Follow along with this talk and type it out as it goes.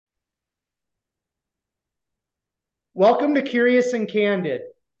Welcome to Curious and Candid,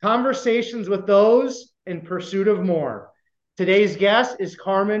 conversations with those in pursuit of more. Today's guest is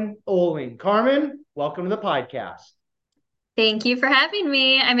Carmen Ohling. Carmen, welcome to the podcast. Thank you for having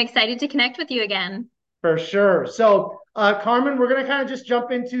me. I'm excited to connect with you again. For sure. Carmen, we're going to kind of just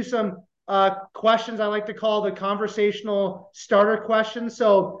jump into some questions I like to call the conversational starter questions.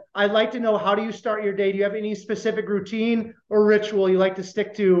 So, I'd like to know, how do you start your day? Do you have any specific routine or ritual you like to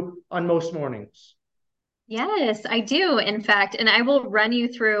stick to on most mornings? Yes, I do, in fact, and I will run you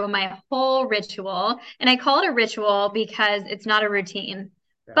through my whole ritual. And I call it a ritual because it's not a routine.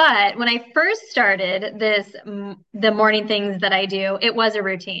 Yeah. But when I first started the morning things that I do, it was a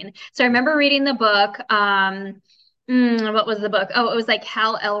routine. So I remember reading the book. What was the book? Oh, it was like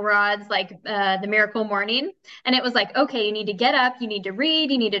Hal Elrod's The Miracle Morning. And it was like, okay, you need to get up, you need to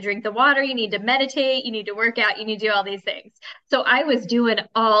read, you need to drink the water, you need to meditate, you need to work out, you need to do all these things. So I was doing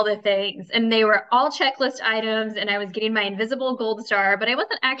all the things and they were all checklist items and I was getting my invisible gold star, but I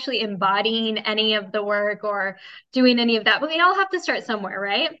wasn't actually embodying any of the work or doing any of that. But we all have to start somewhere,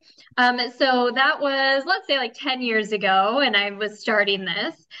 right? So that was, let's say, like 10 years ago, and I was starting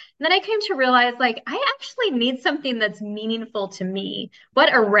this. And then I came to realize like I actually need something that's meaningful to me. What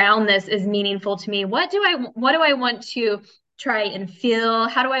around this is meaningful to me? What do I want to try and feel?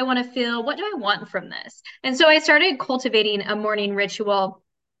 How do I want to feel? What do I want from this? And so I started cultivating a morning ritual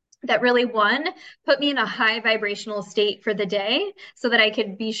that really, one, put me in a high vibrational state for the day so that I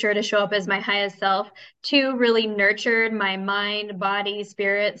could be sure to show up as my highest self. Two, really nurtured my mind, body,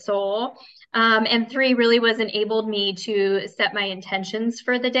 spirit, soul. And three, really was enabled me to set my intentions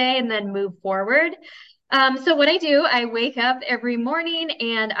for the day and then move forward. So what I do, I wake up every morning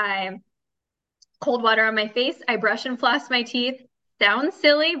and I cold water on my face. I brush and floss my teeth. Sounds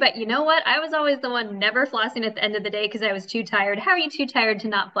silly, but you know what? I was always the one never flossing at the end of the day because I was too tired. How are you too tired to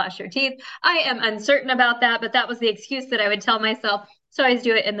not floss your teeth? I am uncertain about that, but that was the excuse that I would tell myself. So I always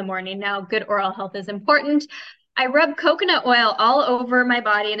do it in the morning. Now, good oral health is important. I rub coconut oil all over my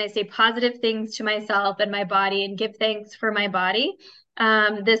body and I say positive things to myself and my body and give thanks for my body.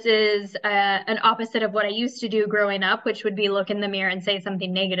 This is an opposite of what I used to do growing up, which would be look in the mirror and say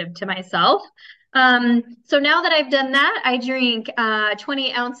something negative to myself. So now that I've done that, I drink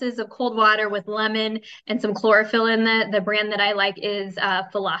 20 ounces of cold water with lemon and some chlorophyll in it. The brand that I like is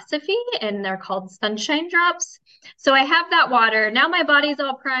Philosophy, and they're called Sunshine Drops. So I have that water. Now my body's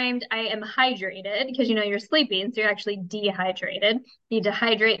all primed. I am hydrated because you're sleeping, so you're actually dehydrated. You need to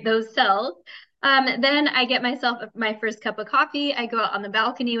hydrate those cells. Then I get myself my first cup of coffee. I go out on the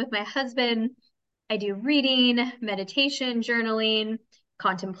balcony with my husband. I do reading, meditation, journaling,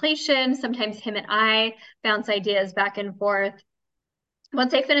 contemplation. Sometimes him and I bounce ideas back and forth.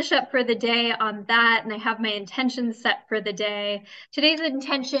 Once I finish up for the day on that and I have my intentions set for the day, today's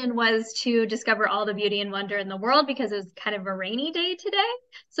intention was to discover all the beauty and wonder in the world because it was kind of a rainy day today.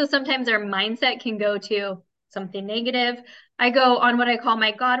 So sometimes our mindset can go to something negative. I go on what I call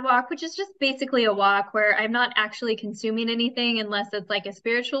my God walk, which is just basically a walk where I'm not actually consuming anything unless it's like a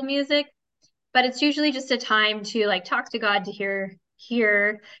spiritual music, but it's usually just a time to like talk to God to hear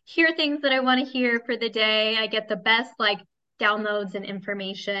things that I want to hear for the day. I get the best like downloads and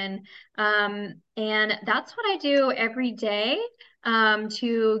information. And that's what I do every day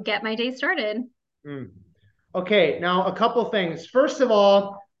to get my day started. Mm. Okay, now a couple things. First of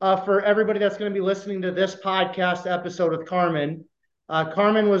all, for everybody that's going to be listening to this podcast episode with Carmen,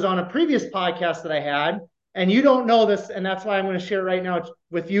 Carmen was on a previous podcast that I had, and you don't know this, and that's why I'm going to share it right now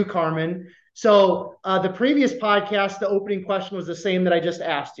with you, Carmen. So, the previous podcast, the opening question was the same that I just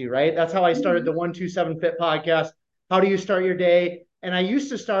asked you, right? That's how I started the Mhm. 127 Fit podcast. How do you start your day? And I used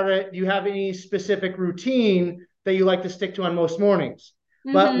to start it. Do you have any specific routine that you like to stick to on most mornings?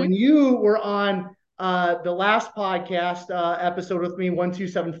 But when Mhm. you were on the last podcast episode with me,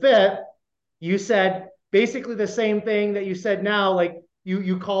 127 Fit, you said basically the same thing that you said now, like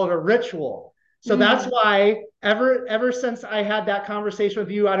you call it a ritual. So that's Mm. why ever since I had that conversation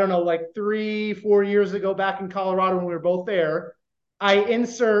with you, I don't know, like 3, 4 years ago back in Colorado when we were both there, I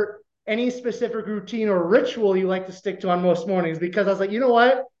insert any specific routine or ritual you like to stick to on most mornings because I was like, you know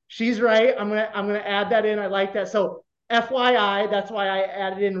what? She's right. I'm gonna add that in. I like that. So FYI, that's why I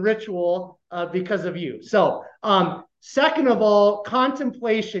added in ritual because of you. So second of all,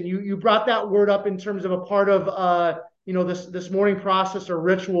 contemplation. You brought that word up in terms of a part of this morning process or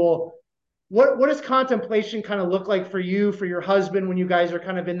ritual. What does contemplation kind of look like for you, for your husband, when you guys are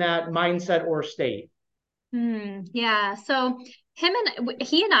kind of in that mindset or state? Yeah. So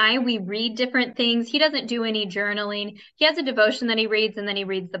he and I, we read different things. He doesn't do any journaling. He has a devotion that he reads and then he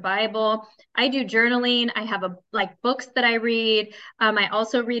reads the Bible. I do journaling. I have like books that I read. I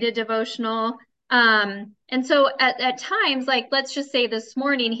also read a devotional. And so at times, like let's just say this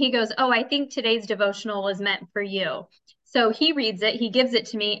morning, he goes, "Oh, I think today's devotional was meant for you." So he reads it, he gives it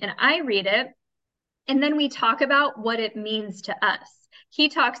to me, and I read it. And then we talk about what it means to us. He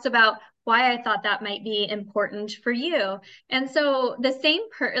talks about why I thought that might be important for you. And so the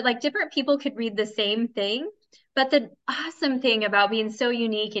like different people could read the same thing. But the awesome thing about being so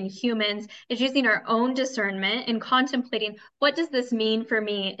unique in humans is using our own discernment and contemplating what does this mean for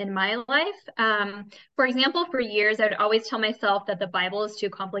me in my life. For example, for years, I would always tell myself that the Bible is too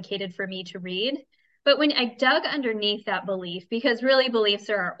complicated for me to read. But when I dug underneath that belief, because really beliefs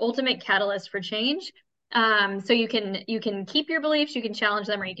are our ultimate catalyst for change. So you can keep your beliefs, you can challenge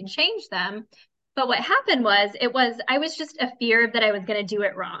them, or you can change them. But what happened was I was just a fear that I was going to do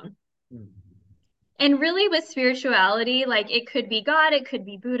it wrong. And really, with spirituality, like it could be God, it could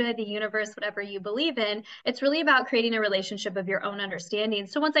be Buddha, the universe, whatever you believe in. It's really about creating a relationship of your own understanding.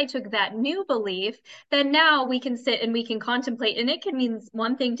 So once I took that new belief, then now we can sit and we can contemplate, and it can mean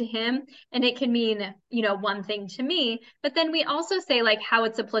one thing to him, and it can mean, one thing to me. But then we also say like how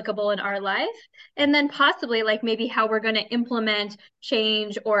it's applicable in our life, and then possibly like maybe how we're going to implement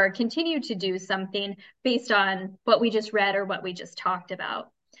change or continue to do something based on what we just read or what we just talked about.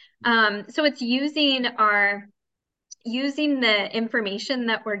 So it's using the information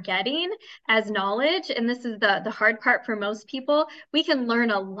that we're getting as knowledge. And this is the hard part for most people. We can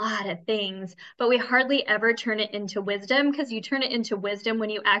learn a lot of things, but we hardly ever turn it into wisdom, because you turn it into wisdom when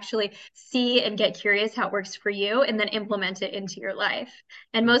you actually see and get curious how it works for you and then implement it into your life.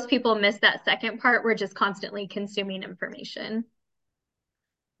 And most people miss that second part. We're just constantly consuming information.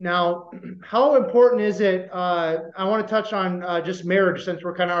 Now, how important is it? I want to touch on just marriage, since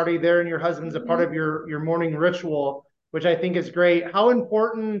we're kind of already there, and your husband's a part of Mhm. your morning ritual, which I think is great. How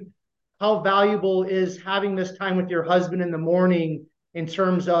important, how valuable is having this time with your husband in the morning in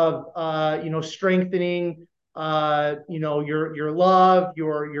terms of strengthening your love,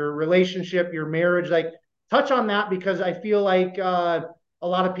 your relationship, your marriage? Like, touch on that, because I feel like a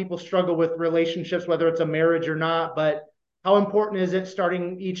lot of people struggle with relationships, whether it's a marriage or not, but how important is it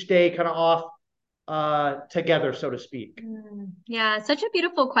starting each day kind of off together, so to speak? Yeah, such a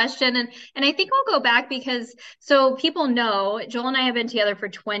beautiful question. And I think I'll go back because so people know Joel and I have been together for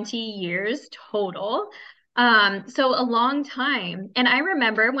 20 years total. So a long time. And I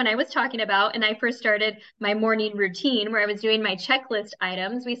remember when I was talking about and I first started my morning routine where I was doing my checklist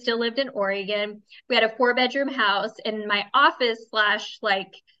items. We still lived in Oregon. We had a 4-bedroom house, and my office slash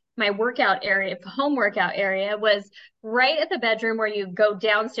like my workout area, home workout area was right at the bedroom where you go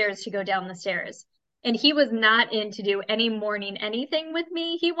downstairs to go down the stairs. And he was not in to do any morning anything with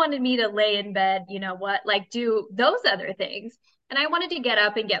me. He wanted me to lay in bed, like do those other things. And I wanted to get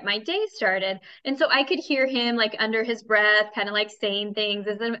up and get my day started. And so I could hear him like under his breath, kind of like saying things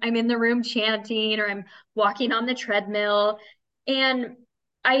as I'm in the room chanting or I'm walking on the treadmill. And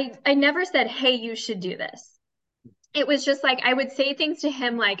I never said, "Hey, you should do this." It was just like I would say things to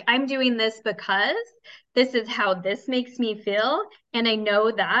him like, "I'm doing this because this is how this makes me feel. And I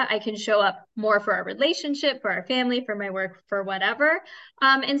know that I can show up more for our relationship, for our family, for my work, for whatever."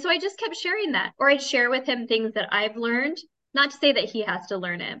 And so I just kept sharing that. Or I'd share with him things that I've learned, not to say that he has to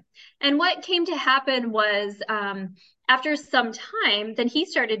learn it. And what came to happen was after some time, then he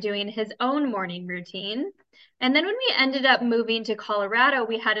started doing his own morning routine. And then when we ended up moving to Colorado,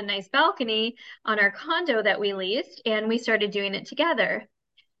 we had a nice balcony on our condo that we leased, and we started doing it together.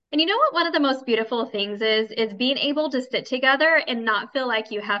 And you know what one of the most beautiful things is being able to sit together and not feel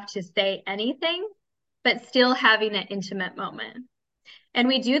like you have to say anything, but still having an intimate moment. And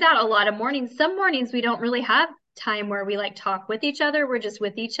we do that a lot of mornings. Some mornings we don't really have time where we like talk with each other. We're just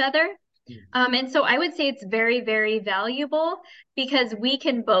with each other. And so I would say it's very, very valuable because we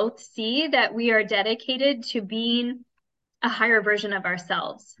can both see that we are dedicated to being a higher version of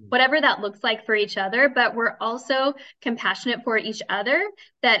ourselves, whatever that looks like for each other. But we're also compassionate for each other,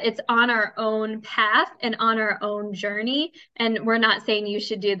 that it's on our own path and on our own journey. And we're not saying you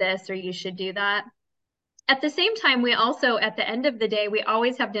should do this or you should do that. At the same time, we also, at the end of the day, we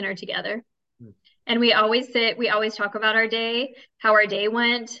always have dinner together. And we always we always talk about our day, how our day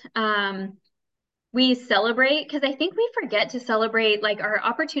went. We celebrate because I think we forget to celebrate like our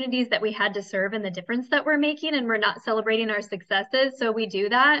opportunities that we had to serve and the difference that we're making, and we're not celebrating our successes. So we do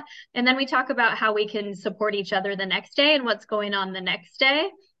that. And then we talk about how we can support each other the next day and what's going on the next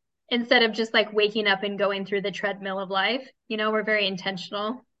day instead of just like waking up and going through the treadmill of life. We're very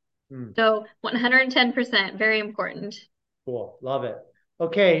intentional. Mm, So 110%, very important. cool. Love it.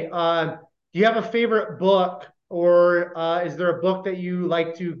 Okay. Do you have a favorite book, or is there a book that you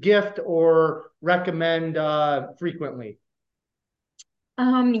like to gift or recommend frequently?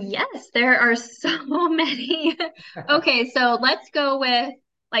 Yes, there are so many. Okay, so let's go with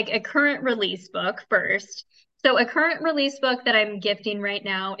like a current release book first. So a current release book that I'm gifting right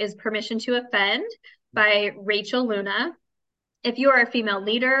now is Permission to Offend by Rachel Luna. If you are a female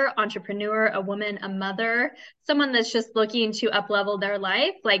leader, entrepreneur, a woman, a mother, someone that's just looking to up-level their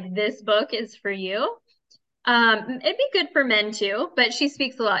life, like this book is for you. It'd be good for men too, but she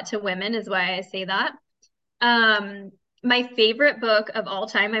speaks a lot to women, is why I say that. Um, my favorite book of all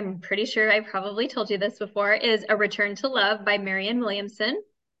time, I'm pretty sure I probably told you this before, is A Return to Love by Marianne Williamson.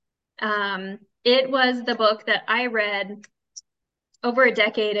 It was the book that I read over a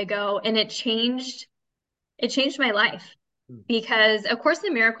decade ago, and it changed my life because A Course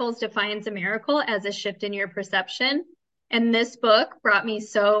in Miracles defines a miracle as a shift in your perception. And this book brought me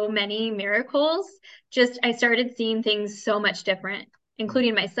so many miracles. Just I started seeing things so much different,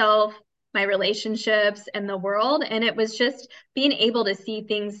 including myself, my relationships, and the world. And it was just being able to see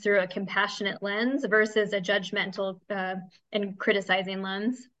things through a compassionate lens versus a judgmental and criticizing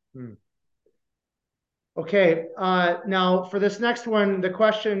lens. Hmm. Okay, now for this next one, the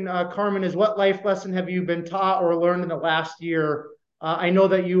question, Carmen, is what life lesson have you been taught or learned in the last year? I know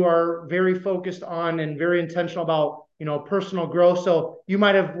that you are very focused on and very intentional about, personal growth. So you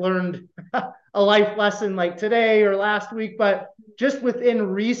might have learned a life lesson like today or last week, but just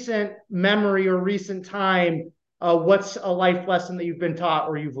within recent memory or recent time, what's a life lesson that you've been taught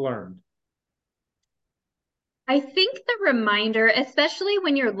or you've learned? I think the reminder, especially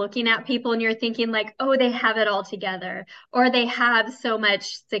when you're looking at people and you're thinking like, oh, they have it all together, or they have so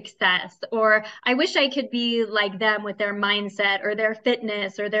much success, or I wish I could be like them with their mindset or their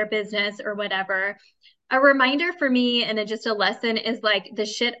fitness or their business or whatever. A reminder for me and just a lesson is like the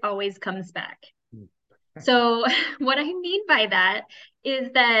shit always comes back. So, what I mean by that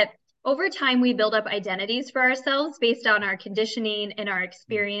is that over time, we build up identities for ourselves based on our conditioning and our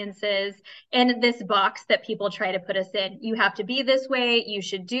experiences and this box that people try to put us in. You have to be this way, you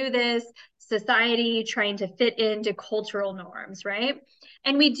should do this, society trying to fit into cultural norms, right?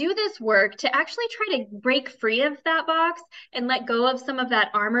 And we do this work to actually try to break free of that box and let go of some of that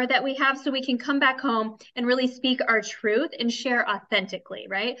armor that we have so we can come back home and really speak our truth and share authentically,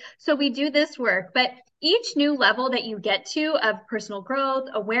 right? So we do this work, but each new level that you get to of personal growth,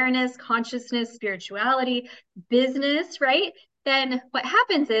 awareness, consciousness, spirituality, business, right? Then what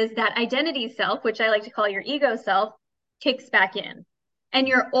happens is that identity self, which I like to call your ego self, kicks back in. And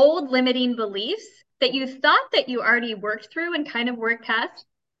your old limiting beliefs that you thought that you already worked through and kind of worked past,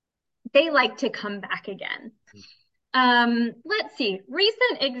 they like to come back again. Let's see,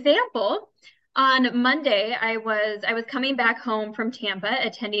 recent example. On Monday, I was coming back home from Tampa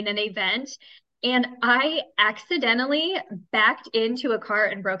attending an event, and I accidentally backed into a car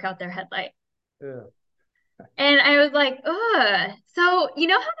and broke out their headlight. Yeah. And I was like, ugh. So, you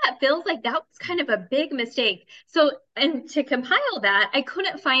know how that feels? Like that was kind of a big mistake. So, and to compile that, I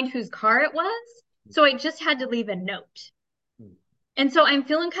couldn't find whose car it was. So I just had to leave a note. And so I'm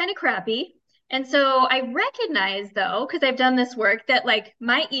feeling kind of crappy. And so I recognize, though, because I've done this work, that like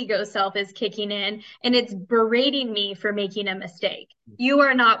my ego self is kicking in and it's berating me for making a mistake. You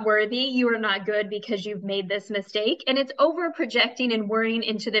are not worthy. You are not good because you've made this mistake. And it's over projecting and worrying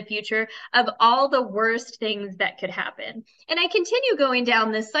into the future of all the worst things that could happen. And I continue going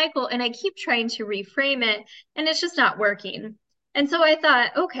down this cycle and I keep trying to reframe it, and it's just not working. And so I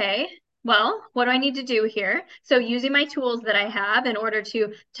thought, okay, well, what do I need to do here? So, using my tools that I have in order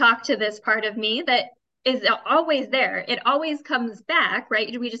to talk to this part of me that is always there, it always comes back,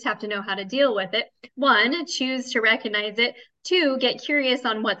 right? We just have to know how to deal with it. One, choose to recognize it. Two, get curious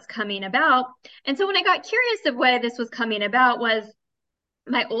on what's coming about. And so, when I got curious of why this was coming about, was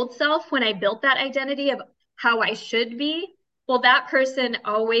my old self, when I built that identity of how I should be, well, that person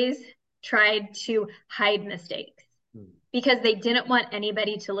always tried to hide mistakes because they didn't want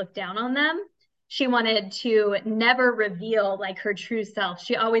anybody to look down on them. She wanted to never reveal like her true self.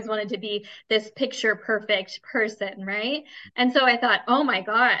 She always wanted to be this picture perfect person, right? And so I thought, oh my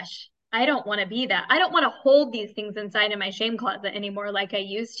gosh, I don't want to be that. I don't want to hold these things inside in my shame closet anymore like I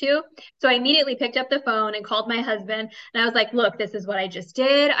used to. So I immediately picked up the phone and called my husband. And I was like, look, this is what I just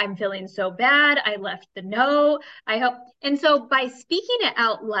did. I'm feeling so bad. I left the note. I hope. And so by speaking it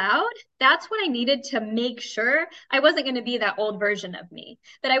out loud, that's what I needed to make sure I wasn't going to be that old version of me,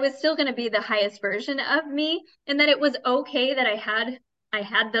 that I was still going to be the highest version of me, and that it was okay that I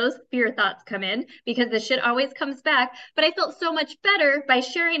had those fear thoughts come in because the shit always comes back. But I felt so much better by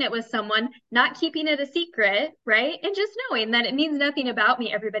sharing it with someone, not keeping it a secret, right? And just knowing that it means nothing about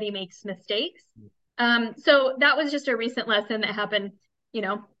me. Everybody makes mistakes. So that was just a recent lesson that happened,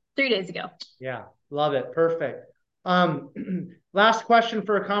 3 days ago. Yeah, love it. Perfect. Um, last question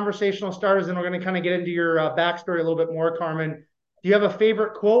for a conversational starters, and we're going to kind of get into your backstory a little bit more, Carmen. Do you have a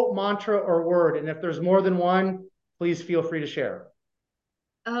favorite quote, mantra, or word? And if there's more than one, please feel free to share.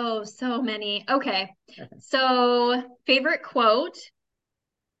 Oh, so many. Okay. So, favorite quote.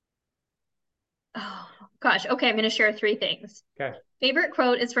 Oh, gosh. Okay, I'm going to share three things. Okay. Favorite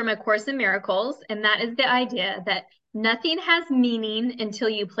quote is from A Course in Miracles, and that is the idea that nothing has meaning until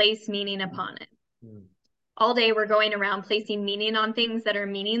you place meaning upon it. Mm. All day we're going around placing meaning on things that are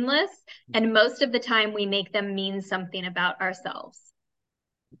meaningless, and most of the time we make them mean something about ourselves.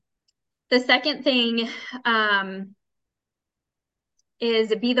 The second thing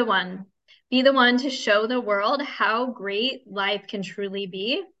is be the one. Be the one to show the world how great life can truly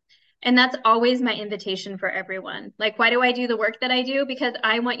be. And that's always my invitation for everyone. Like, why do I do the work that I do? Because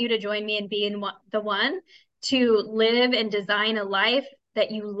I want you to join me in being the one to live and design a life that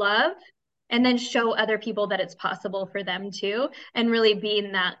you love, and then show other people that it's possible for them too, and really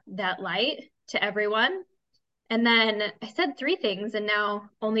being that light to everyone. And then I said three things, and now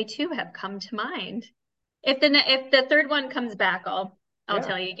only two have come to mind. If the third one comes back, I'll Yeah.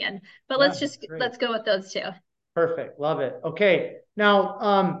 tell you again. But Yeah. Great. let's go with those two. Perfect. Love it. Okay.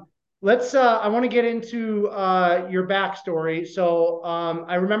 Now, let's, I want to get into your backstory. So,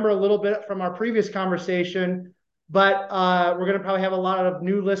 I remember a little bit from our previous conversation, but we're going to probably have a lot of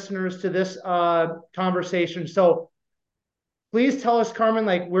new listeners to this conversation. So, please tell us, Carmen,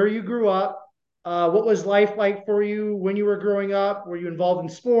 like where you grew up, what was life like for you when you were growing up? Were you involved in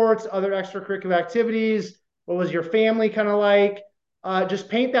sports, other extracurricular activities? What was your family kind of like? Just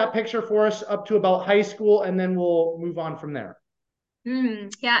paint that picture for us up to about high school, and then we'll move on from there.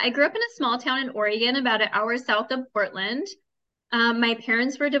 Yeah, I grew up in a small town in Oregon, about an hour south of Portland. My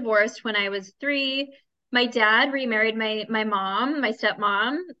parents were divorced when I was 3. My dad remarried my mom, my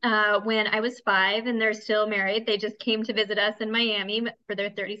stepmom, when I was 5, and they're still married. They just came to visit us in Miami for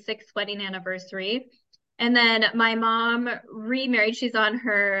their 36th wedding anniversary. And then my mom remarried. She's on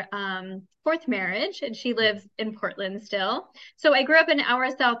her fourth marriage, and she lives in Portland still. So I grew up an hour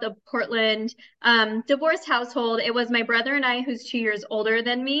south of Portland, divorced household. It was my brother and I, who's 2 years older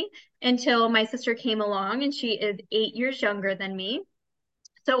than me, until my sister came along, and she is 8 years younger than me.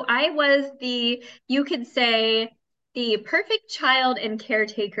 So I was you could say, the perfect child and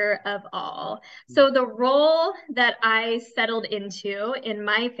caretaker of all. So the role that I settled into in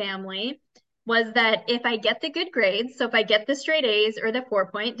my family was that if I get the good grades, so if I get the straight A's or the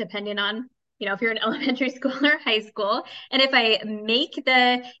 4-point, depending on, if you're in elementary school or high school, and if I make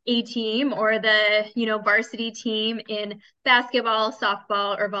the A team or the, varsity team in basketball,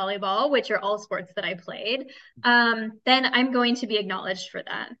 softball, or volleyball, which are all sports that I played, then I'm going to be acknowledged for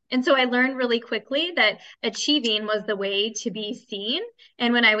that. And so I learned really quickly that achieving was the way to be seen.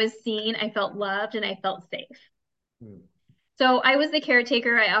 And when I was seen, I felt loved and I felt safe. Hmm. So I was the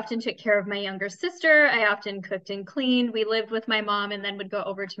caretaker. I often took care of my younger sister. I often cooked and cleaned. We lived with my mom and then would go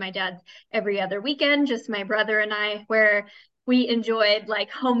over to my dad's every other weekend, just my brother and I, where we enjoyed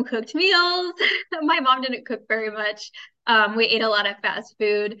like home cooked meals. My mom didn't cook very much. We ate a lot of fast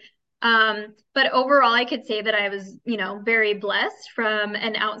food. But overall, I could say that I was, very blessed from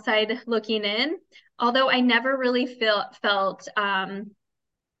an outside looking in, although I never really felt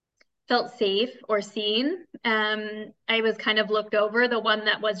safe or seen. I was kind of looked over, the one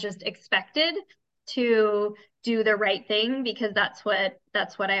that was just expected to do the right thing, because that's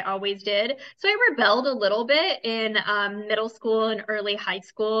what I always did. So I rebelled a little bit in middle school and early high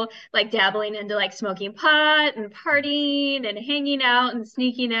school, like dabbling into like smoking pot and partying and hanging out and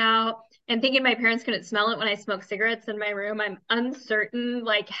sneaking out and thinking my parents couldn't smell it when I smoked cigarettes in my room. I'm uncertain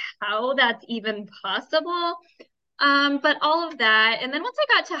like how that's even possible. But all of that. And then once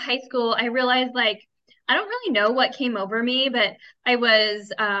I got to high school, I realized like I don't really know what came over me, but I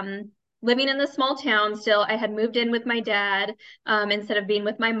was living in the small town still. I had moved in with my dad instead of being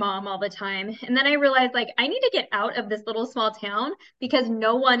with my mom all the time. And then I realized like I need to get out of this little small town, because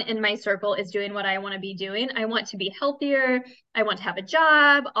no one in my circle is doing what I want to be doing. I want to be healthier. I want to have a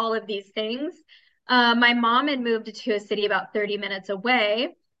job, all of these things. My mom had moved to a city about 30 minutes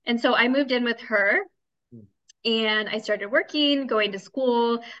away. And so I moved in with her, and I started working, going to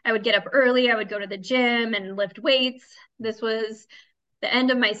school. I would get up early. I would go to the gym and lift weights. This was the end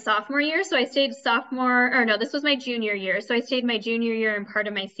of my sophomore year. So I stayed this was my junior year. So I stayed my junior year and part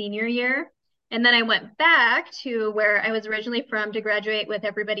of my senior year. And then I went back to where I was originally from to graduate with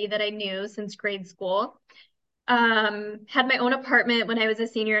everybody that I knew since grade school. Had my own apartment when I was a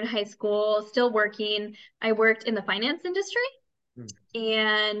senior in high school, still working. I worked in the finance industry.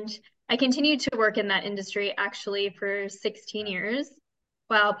 And I continued to work in that industry actually for 16 years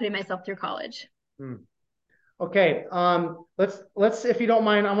while putting myself through college. Hmm. Okay. Let's if you don't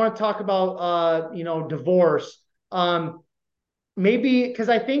mind, I want to talk about divorce. Maybe because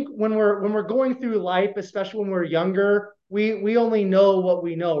I think when we're going through life, especially when we're younger, we only know what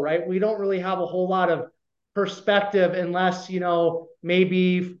we know, right? We don't really have a whole lot of perspective unless,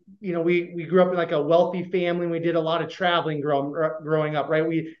 maybe, we grew up in like a wealthy family and we did a lot of traveling growing up, right?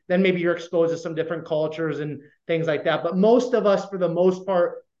 We then maybe you're exposed to some different cultures and things like that. But most of us, for the most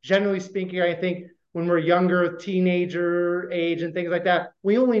part, generally speaking, I think when we're younger, teenager age and things like that,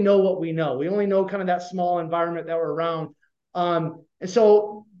 we only know what we know. We only know kind of that small environment that we're around. And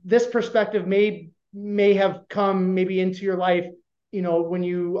so this perspective may have come maybe into your life, when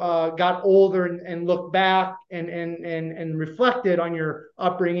you got older and looked back and reflected on your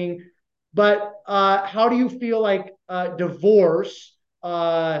upbringing. But how do you feel like divorce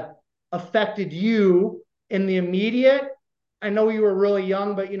affected you in the immediate? I know you were really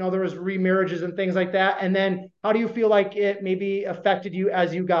young, but there was remarriages and things like that. And then how do you feel like it maybe affected you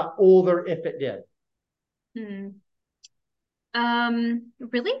as you got older, if it did? Hmm.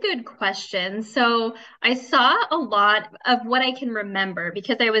 Really good question. So I saw a lot of what I can remember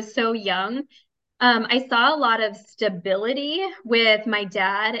because I was so young. I saw a lot of stability with my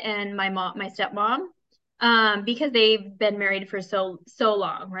dad and my mom, my stepmom, because they've been married for so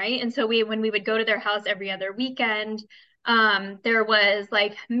long, right? And so when we would go to their house every other weekend, there was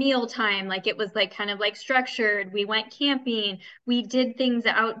like meal time, like it was like kind of like structured. We went camping, we did things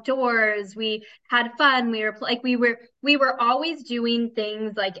outdoors, we had fun. We were always doing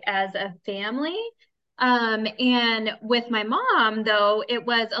things like as a family. And with my mom, though, it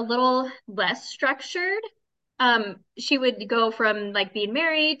was a little less structured. She would go from like being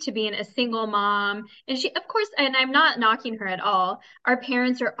married to being a single mom. And she, of course, and I'm not knocking her at all. Our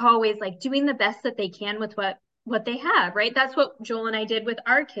parents are always like doing the best that they can with what they have, right? That's what Joel and I did with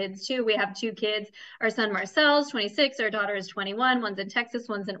our kids too. We have two kids. Our son Marcel's 26, our daughter is 21. One's in Texas,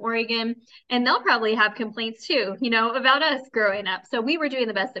 one's in Oregon, and they'll probably have complaints too, about us growing up. So we were doing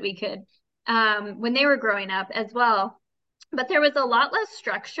the best that we could when they were growing up as well. But there was a lot less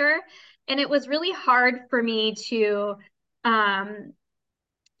structure, and it was really hard for me to um,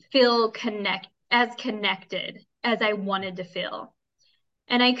 feel connected as I wanted to feel.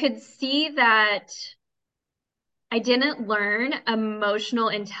 And I could see that I didn't learn emotional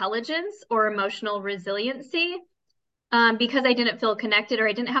intelligence or emotional resiliency because I didn't feel connected or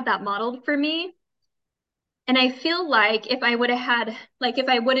I didn't have that modeled for me. And I feel like if I would have had, like, if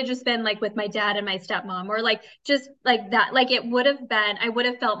I would have just been like with my dad and my stepmom, or like just like that, like it would have been, I would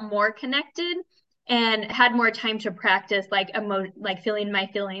have felt more connected and had more time to practice like feeling my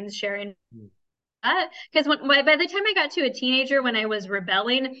feelings, sharing that. Because by the time I got to a teenager, when I was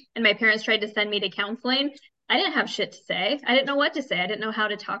rebelling and my parents tried to send me to counseling, I didn't have shit to say. I didn't know what to say. I didn't know how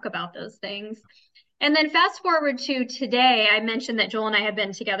to talk about those things. And then fast forward to today, I mentioned that Joel and I have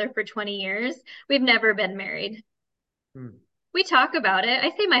been together for 20 years. We've never been married. Hmm. We talk about it. I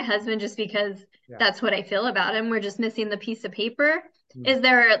say my husband just because Yeah. that's what I feel about him. We're just missing the piece of paper. Hmm. Is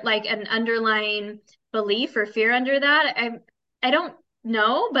there like an underlying belief or fear under that? I don't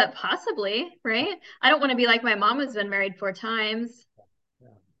know, but possibly, right? I don't want to be like my mom who's been married 4 times. Yeah.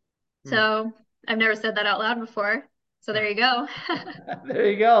 Hmm. So I've never said that out loud before. So there you go.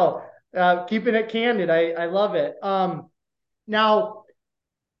 There you go. Keeping it candid. I love it. Now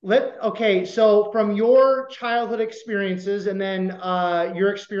okay, so from your childhood experiences and then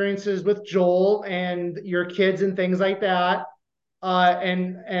your experiences with Joel and your kids and things like that,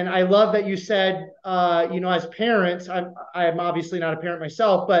 and I love that you said, as parents, I'm obviously not a parent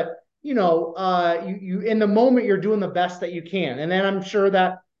myself, but you in the moment you're doing the best that you can, and then I'm sure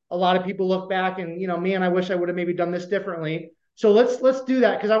that a lot of people look back and man, I wish I would have maybe done this differently. So let's do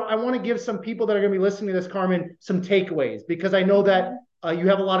that because I want to give some people that are going to be listening to this, Carmen, some takeaways because I know that you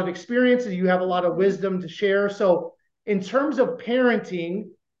have a lot of experiences, you have a lot of wisdom to share. So in terms of parenting,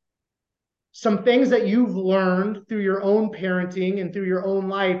 some things that you've learned through your own parenting and through your own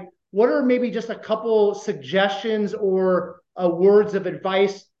life, what are maybe just a couple suggestions or words of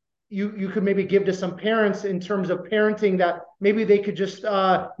advice you could maybe give to some parents in terms of parenting that maybe they could just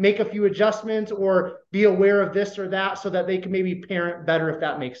make a few adjustments or be aware of this or that so that they can maybe parent better, if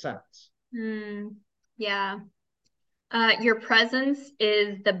that makes sense. Yeah. Your presence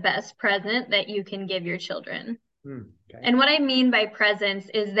is the best present that you can give your children. Okay. And what I mean by presence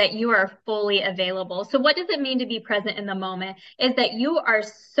is that you are fully available. So, what does it mean to be present in the moment? Is that you are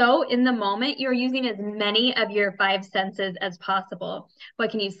so in the moment, you're using as many of your five senses as possible. What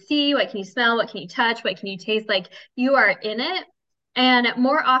can you see? What can you smell? What can you touch? What can you taste? Like you are in it. And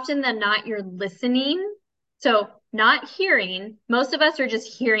more often than not, you're listening. So, not hearing. Most of us are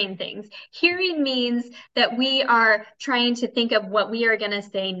just hearing things. Hearing means that we are trying to think of what we are going to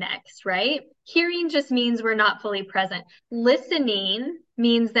say next, right? Hearing just means we're not fully present. Listening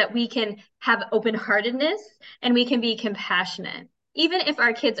means that we can have open-heartedness and we can be compassionate. Even if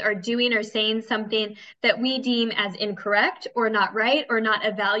our kids are doing or saying something that we deem as incorrect or not right or not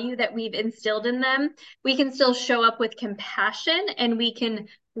a value that we've instilled in them, we can still show up with compassion and we can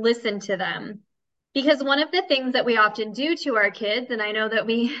listen to them. Because one of the things that we often do to our kids, and I know that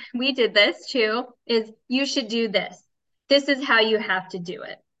we did this too, is you should do this. This is how you have to do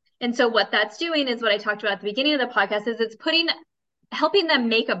it. And so what that's doing is what I talked about at the beginning of the podcast is it's helping them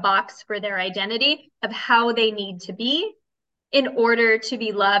make a box for their identity of how they need to be in order to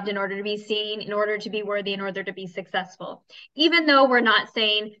be loved, in order to be seen, in order to be worthy, in order to be successful. Even though we're not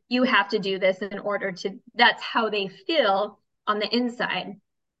saying you have to do this in order to, that's how they feel on the inside.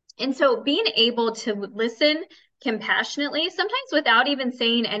 And so being able to listen compassionately, sometimes without even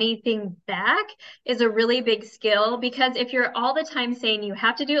saying anything back, is a really big skill, because if you're all the time saying you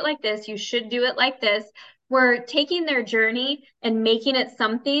have to do it like this, you should do it like this, we're taking their journey and making it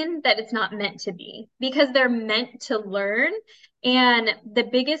something that it's not meant to be, because they're meant to learn. And the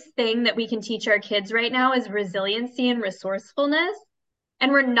biggest thing that we can teach our kids right now is resiliency and resourcefulness.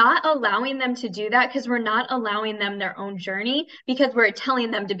 And we're not allowing them to do that because we're not allowing them their own journey, because we're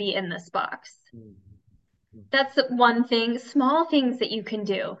telling them to be in this box. That's one thing, small things that you can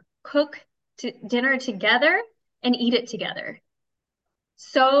do. Cook dinner together and eat it together.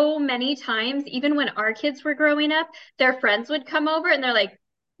 So many times, even when our kids were growing up, their friends would come over and they're like,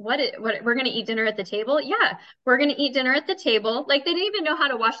 what we're going to eat dinner at the table? Yeah, we're going to eat dinner at the table. Like, they didn't even know how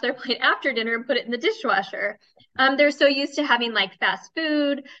to wash their plate after dinner and put it in the dishwasher. They're so used to having like fast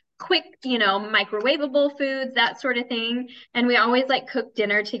food, quick, microwavable foods, that sort of thing. And we always like cook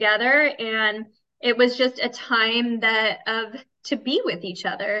dinner together. And it was just a time to be with each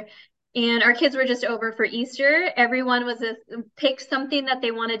other. And our kids were just over for Easter. Everyone picked something that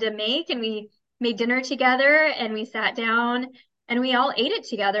they wanted to make, and we made dinner together, and we sat down and we all ate it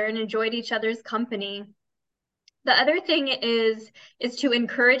together and enjoyed each other's company. The other thing is to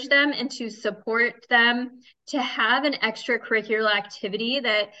encourage them and to support them to have an extracurricular activity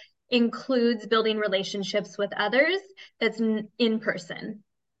that includes building relationships with others that's in person.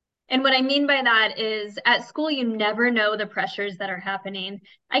 And what I mean by that is, at school, you never know the pressures that are happening.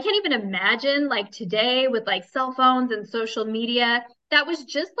 I can't even imagine, like, today with like cell phones and social media, that was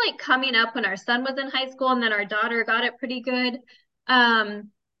just like coming up when our son was in high school, and then our daughter got it pretty good.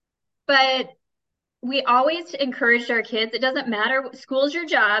 But we always encouraged our kids, it doesn't matter, school's your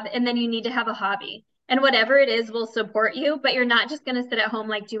job, and then you need to have a hobby. And whatever it is, we'll support you, but you're not just going to sit at home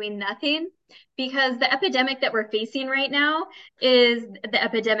like doing nothing, because the epidemic that we're facing right now is the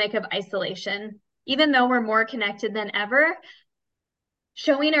epidemic of isolation. Even though we're more connected than ever,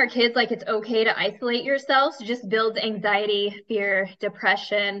 showing our kids like it's okay to isolate yourselves just builds anxiety, fear,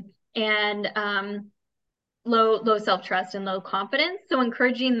 depression, and low self-trust and low confidence. So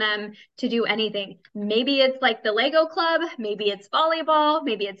encouraging them to do anything. Maybe it's like the Lego club, maybe it's volleyball,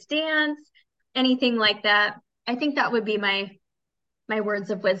 maybe it's dance, anything like that. I think that would be my words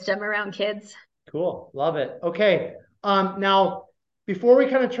of wisdom around kids. Cool. Love it. Okay. Now, before we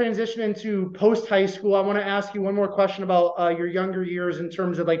kind of transition into post high school, I want to ask you one more question about your younger years in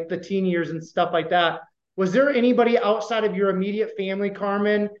terms of like the teen years and stuff like that. Was there anybody outside of your immediate family,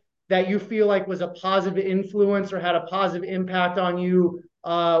 Carmen, that you feel like was a positive influence or had a positive impact on you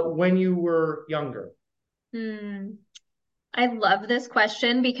when you were younger? I love this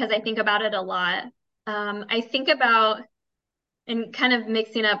question because I think about it a lot. I think about, and kind of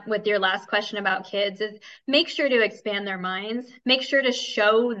mixing up with your last question about kids, is make sure to expand their minds, make sure to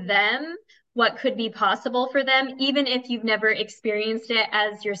show them what could be possible for them, even if you've never experienced it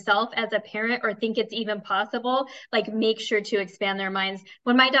as yourself as a parent or think it's even possible. Like, make sure to expand their minds.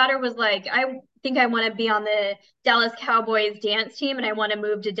 When my daughter was like, I think I want to be on the Dallas Cowboys dance team and I want to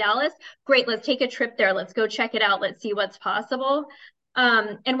move to Dallas, great, let's take a trip there, let's go check it out, let's see what's possible.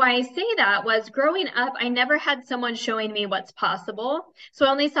 And why I say that was, growing up, I never had someone showing me what's possible. So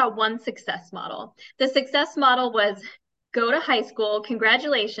I only saw one success model. The success model was go to high school,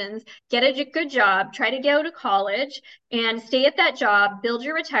 congratulations, get a good job, try to go to college and stay at that job, build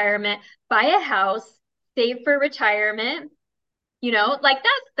your retirement, buy a house, save for retirement. Like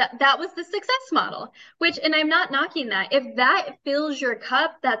that was the success model, and I'm not knocking that. If that fills your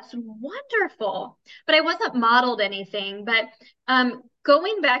cup, that's wonderful. But I wasn't modeled anything. But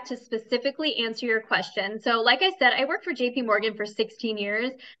going back to specifically answer your question. So like I said, I worked for JP Morgan for 16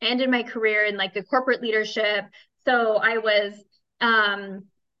 years. I ended my career in like the corporate leadership. So I was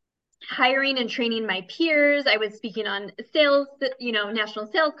hiring and training my peers. I was speaking on sales, national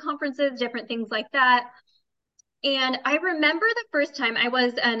sales conferences, different things like that. And I remember the first time I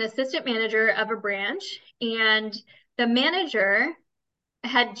was an assistant manager of a branch, and the manager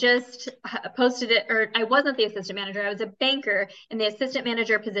had just posted it, or I wasn't the assistant manager, I was a banker, and the assistant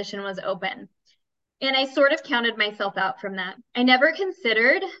manager position was open. And I sort of counted myself out from that. I never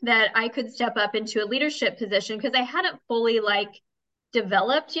considered that I could step up into a leadership position because I hadn't fully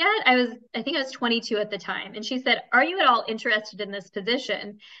developed yet. I think I was 22 at the time. And she said, "Are you at all interested in this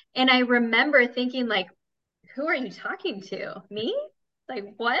position?" And I remember thinking who are you talking to? Me?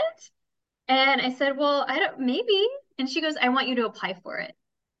 Like what? And I said, "Well, I don't, maybe." And she goes, "I want you to apply for it."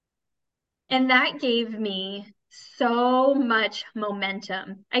 And that gave me so much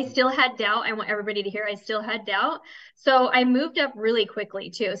momentum. I still had doubt. I want everybody to hear I still had doubt. So I moved up really quickly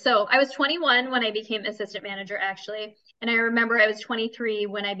too. So I was 21 when I became assistant manager, actually. And I remember I was 23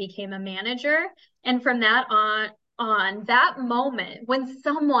 when I became a manager. And from that on that moment, when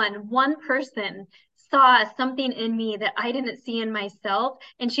one person saw something in me that I didn't see in myself,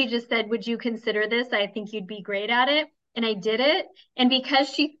 and she just said, "Would you consider this? I think you'd be great at it." And I did it. And because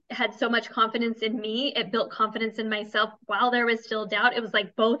she had so much confidence in me, it built confidence in myself while there was still doubt. It was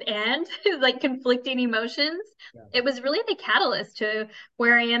like both and it was like conflicting emotions. Yeah. It was really the catalyst to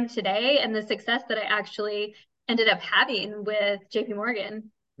where I am today and the success that I actually ended up having with JP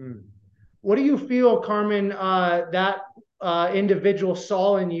Morgan. What do you feel, Carmen, that individual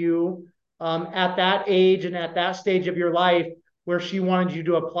saw in you at that age and at that stage of your life where she wanted you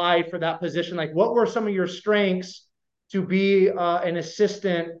to apply for that position? Like, what were some of your strengths to be an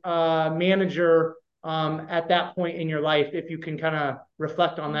assistant manager at that point in your life, if you can kind of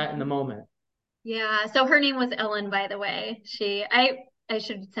reflect on that in the moment? Yeah. So her name was Ellen, by the way. I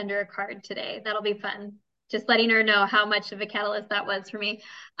should send her a card today. That'll be fun. Just letting her know how much of a catalyst that was for me.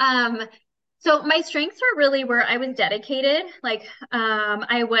 So my strengths were really where I was dedicated.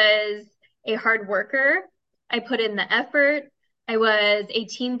 I was a hard worker. I put in the effort. I was a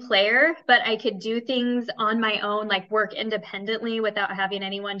team player, but I could do things on my own, like work independently without having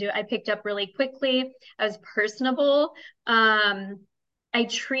anyone do it. I picked up really quickly. I was personable. I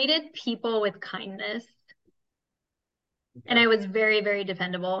treated people with kindness. Okay. And I was very, very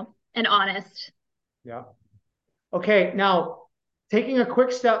dependable and honest. Yeah. Okay. Now, taking a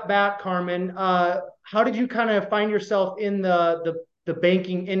quick step back, Carmen, how did you kind of find yourself in the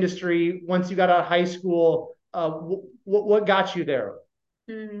banking industry once you got out of high school? What got you there?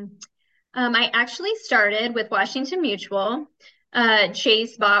 I actually started with Washington Mutual.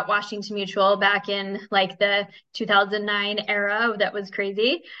 Chase bought Washington Mutual back in the 2009 era. That was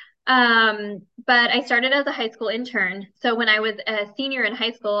crazy. But I started as a high school intern. So when I was a senior in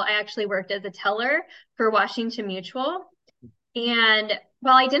high school, I actually worked as a teller for Washington Mutual. And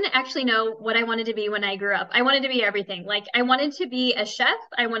while I didn't actually know what I wanted to be when I grew up, I wanted to be everything. Like I wanted to be a chef,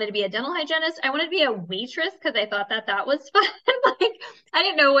 I wanted to be a dental hygienist, I wanted to be a waitress because I thought that was fun. I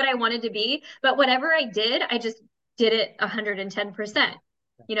didn't know what I wanted to be, but whatever I did, I just did it 110%.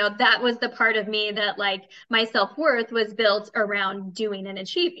 That was the part of me that my self-worth was built around doing and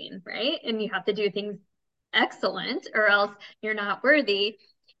achieving, right? And you have to do things excellent or else you're not worthy.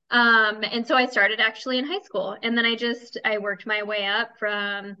 And so I started actually in high school, and then I worked my way up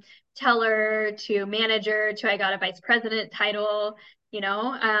from teller to manager to I got a vice president title,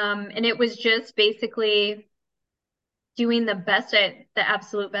 and it was just basically doing the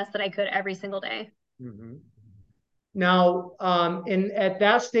absolute best that I could every single day. Mm-hmm. Now, at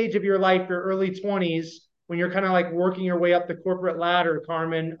that stage of your life, your early 20s, when you're kind of working your way up the corporate ladder,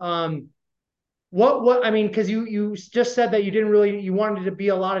 Carmen, what I mean, because you just said that you wanted to be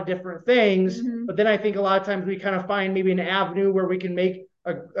a lot of different things, but then I think a lot of times we kind of find maybe an avenue where we can make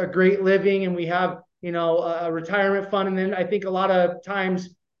a great living, and we have a retirement fund, and then I think a lot of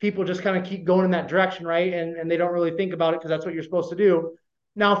times people just kind of keep going in that direction, right? And they don't really think about it because that's what you're supposed to do.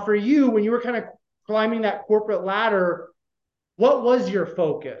 Now, for you, when you were kind of climbing that corporate ladder, what was your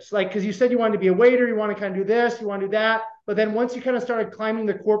focus? Because you said you wanted to be a waiter, you want to kind of do this, you want to do that, but then once you kind of started climbing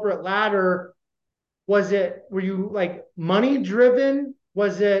the corporate ladder, were you money driven?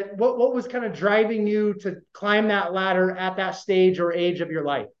 What was kind of driving you to climb that ladder at that stage or age of your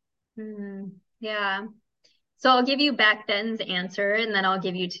life? Yeah. So I'll give you back then's answer, and then I'll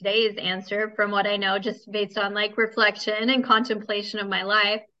give you today's answer from what I know, just based on reflection and contemplation of my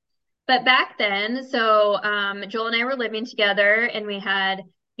life. But back then, so Joel and I were living together, and we had,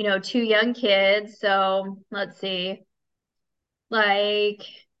 2 young kids. So let's see, 8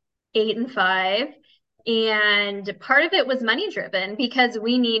 and 5. And part of it was money driven because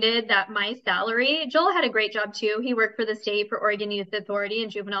we needed that my salary. Joel had a great job too. He worked for the state for Oregon Youth Authority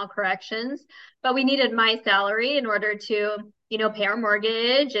and juvenile corrections, but we needed my salary in order to, pay our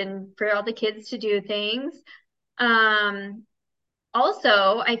mortgage and for all the kids to do things. Um,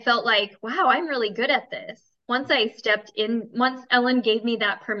 Also, I felt like, wow, I'm really good at this. Once Ellen gave me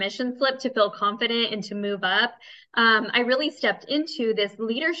that permission slip to feel confident and to move up, I really stepped into this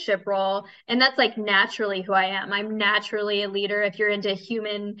leadership role. And that's like naturally who I am. I'm naturally a leader. If you're into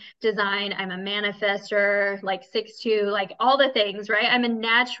human design, I'm a manifester, like 6'2", like all the things, right? I'm a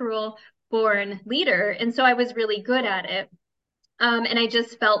natural born leader. And so I was really good at it. And I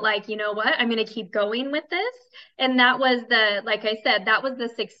just felt like, you know what, I'm going to keep going with this. And that was like I said, that was the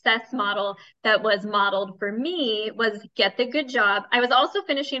success model that was modeled for me was get the good job. I was also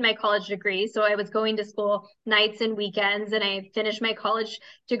finishing my college degree. So I was going to school nights and weekends, and I finished my college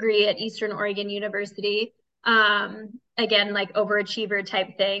degree at Eastern Oregon University. Again, like overachiever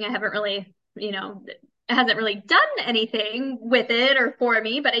type thing. I haven't really, it hasn't really done anything with it or for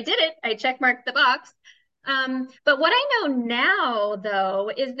me, but I did it. I check marked the box. But what I know now,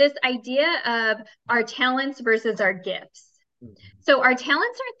 though, is this idea of our talents versus our gifts. So, our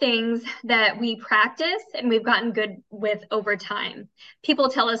talents are things that we practice and we've gotten good with over time. People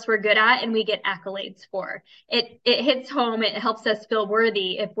tell us we're good at and we get accolades for. It hits home, it helps us feel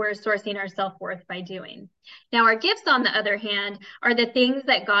worthy if we're sourcing our self worth by doing. Now, our gifts, on the other hand, are the things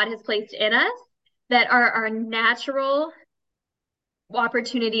that God has placed in us that are our natural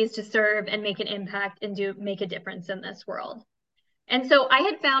opportunities to serve and make an impact and make a difference in this world. And so I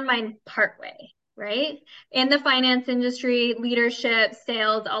had found mine partway, right? In the finance industry, leadership,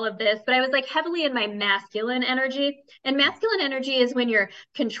 sales, all of this, but I was like heavily in my masculine energy. And masculine energy is when you're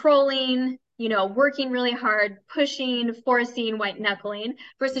controlling, working really hard, pushing, forcing, white knuckling,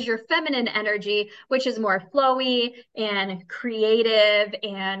 versus your feminine energy, which is more flowy and creative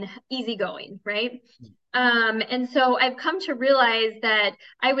and easygoing, right? And so I've come to realize that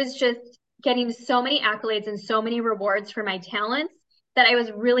I was just getting so many accolades and so many rewards for my talents that I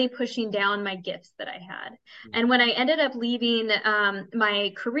was really pushing down my gifts that I had. And when I ended up leaving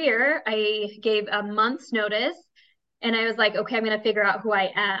my career, I gave a month's notice and I was like, okay, I'm going to figure out who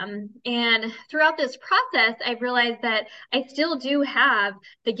I am. And throughout this process, I realized that I still do have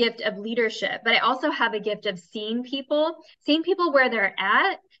the gift of leadership, but I also have a gift of seeing people where they're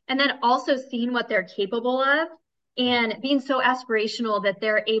at, and then also seeing what they're capable of and being so aspirational that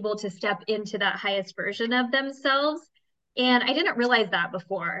they're able to step into that highest version of themselves. And I didn't realize that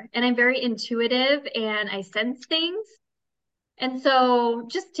before. And I'm very intuitive and I sense things. And so,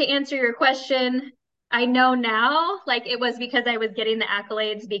 just to answer your question, I know now, like it was because I was getting the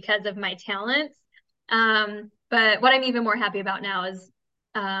accolades because of my talents. But what I'm even more happy about now is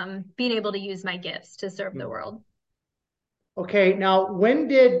being able to use my gifts to serve the world. Okay, now when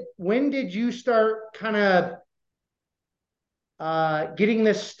did you start kind of getting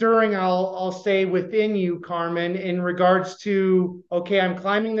this stirring, I'll say, within you, Carmen, in regards to, okay, I'm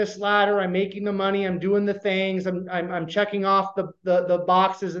climbing this ladder, I'm making the money, I'm doing the things, I'm checking off the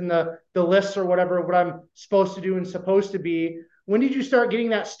boxes and the lists or whatever, what I'm supposed to do and supposed to be. When did you start getting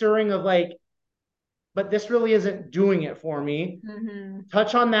that stirring of like, but this really isn't doing it for me? Mm-hmm.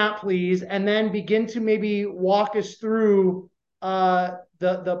 Touch on that, please, and then begin to maybe walk us through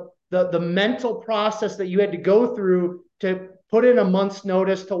the mental process that you had to go through to put in a month's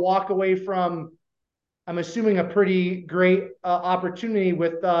notice to walk away from, I'm assuming, a pretty great opportunity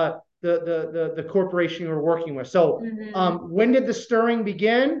with the corporation you were working with. So when did the stirring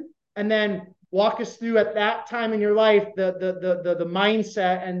begin? And then walk us through at that time in your life the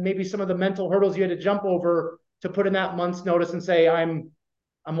mindset and maybe some of the mental hurdles you had to jump over to put in that month's notice and say, I'm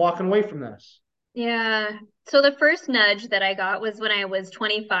walking away from this. Yeah. So the first nudge that I got was when I was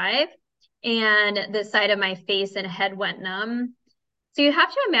 25 and the side of my face and head went numb. So you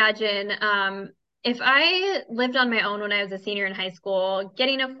have to imagine if I lived on my own when I was a senior in high school,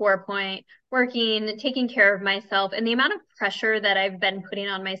 getting a 4.0, working, taking care of myself, and the amount of pressure that I've been putting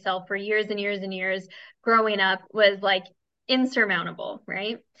on myself for years and years and years growing up was like insurmountable,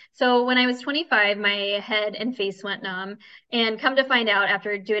 right? So when I was 25, my head and face went numb. And come to find out,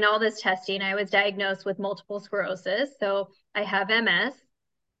 after doing all this testing, I was diagnosed with multiple sclerosis. So I have MS.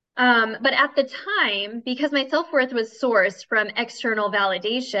 But at the time, because my self-worth was sourced from external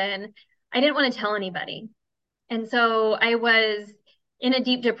validation, I didn't want to tell anybody. And so I was in a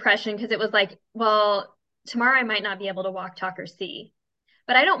deep depression because it was like, well, tomorrow I might not be able to walk, talk, or see.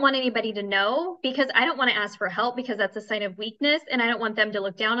 But I don't want anybody to know because I don't want to ask for help because that's a sign of weakness. And I don't want them to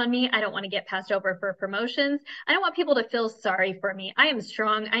look down on me. I don't want to get passed over for promotions. I don't want people to feel sorry for me. I am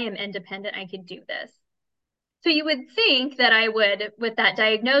strong. I am independent. I can do this. So you would think that I would, with that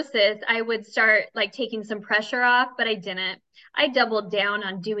diagnosis, I would start like taking some pressure off, but I didn't. I doubled down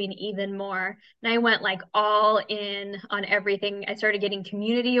on doing even more. And I went like all in on everything. I started getting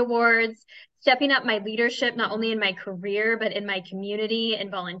community awards, stepping up my leadership, not only in my career, but in my community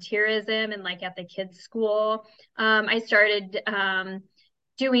and volunteerism and like at the kids' school. I started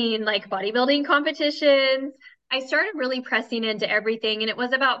doing like bodybuilding competitions. I started really pressing into everything. And it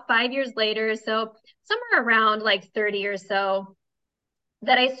was about 5 years later, so somewhere around like 30 or so,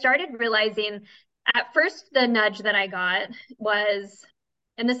 that I started realizing at first the nudge that I got was,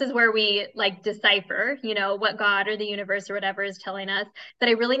 and this is where we like decipher, you know, what God or the universe or whatever is telling us, that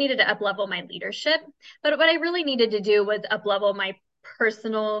I really needed to up level my leadership. But what I really needed to do was up level my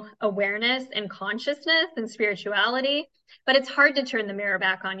personal awareness and consciousness and spirituality. But it's hard to turn the mirror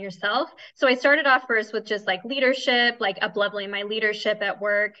back on yourself. So I started off first with just like leadership, like up leveling my leadership at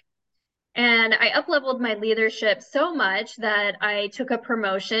work. And I up leveled my leadership so much that I took a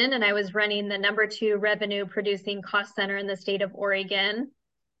promotion and I was running the #2 revenue producing cost center in the state of Oregon.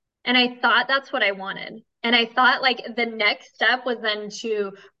 And I thought that's what I wanted. And I thought like the next step was then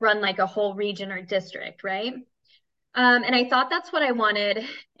to run like a whole region or district, right? And I thought that's what I wanted.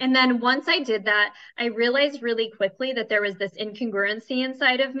 And then once I did that, I realized really quickly that there was this incongruency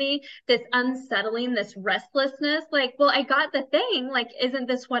inside of me, this unsettling, this restlessness. Like, well, I got the thing. Like, isn't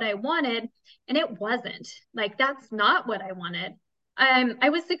this what I wanted? And it wasn't. Like, that's not what I wanted. I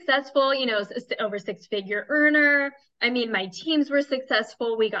was successful, you know, over six-figure earner. I mean, my teams were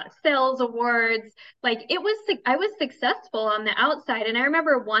successful. We got sales awards. Like, I was successful on the outside. And I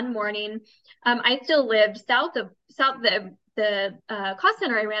remember one morning, I still lived south the cost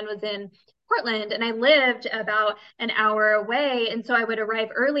center I ran was in Portland, and I lived about an hour away. And so I would arrive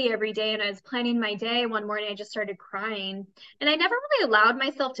early every day, and I was planning my day. One morning, I just started crying, and I never really allowed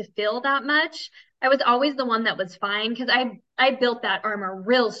myself to feel that much. I was always the one that was fine because I built that armor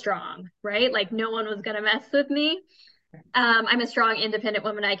real strong, right? Like no one was gonna mess with me. I'm a strong, independent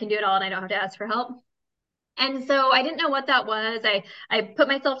woman. I can do it all, and I don't have to ask for help. And so I didn't know what that was. I put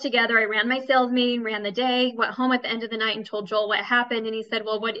myself together. I ran my sales meeting, ran the day, went home at the end of the night and told Joel what happened. And he said,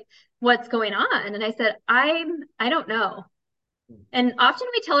 "Well, what's going on?" And I said, I don't know. And often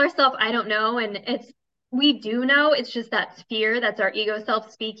we tell ourselves, I don't know. And we do know. It's just that fear. That's our ego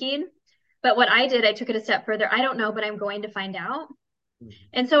self speaking. But what I did, I took it a step further. I don't know, but I'm going to find out.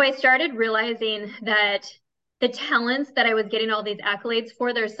 And so I started realizing that the talents that I was getting all these accolades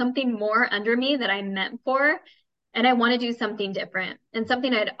for, there's something more under me that I'm meant for. And I want to do something different. And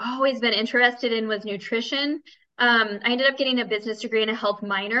something I'd always been interested in was nutrition. I ended up getting a business degree and a health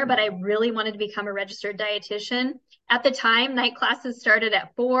minor, but I really wanted to become a registered dietitian. At the time, night classes started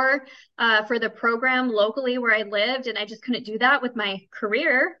at 4 for the program locally where I lived, and I just couldn't do that with my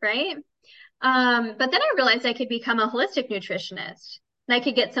career, right? But then I realized I could become a holistic nutritionist and I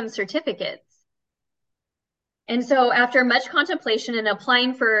could get some certificates. And so after much contemplation and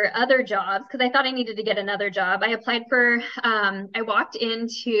applying for other jobs, because I thought I needed to get another job, I walked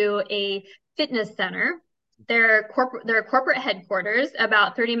into a fitness center, their corporate headquarters,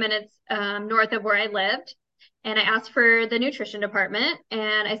 about 30 minutes north of where I lived. And I asked for the nutrition department.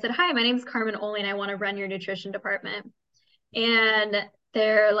 And I said, "Hi, my name is Carmen Ohling. I want to run your nutrition department." And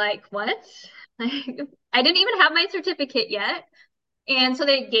they're like, "What?" I didn't even have my certificate yet. And so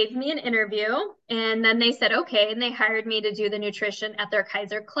they gave me an interview, and then they said, okay, and they hired me to do the nutrition at their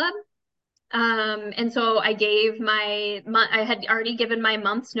Kaiser Club. And so I had already given my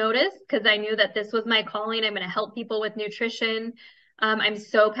month's notice because I knew that this was my calling. I'm going to help people with nutrition. I'm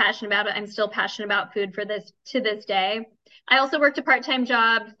so passionate about it. I'm still passionate about food to this day. I also worked a part-time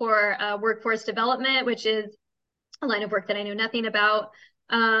job for workforce development, which is a line of work that I knew nothing about.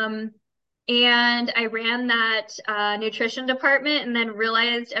 And I ran that nutrition department and then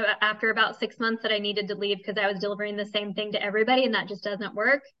realized after about 6 months that I needed to leave because I was delivering the same thing to everybody and that just doesn't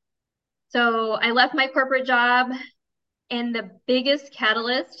work. So I left my corporate job, and the biggest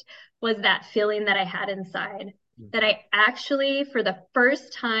catalyst was that feeling that I had inside, that I actually, for the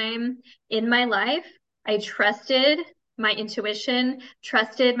first time in my life, I trusted my intuition,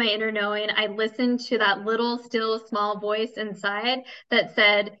 trusted my inner knowing. I listened to that little, still, small voice inside that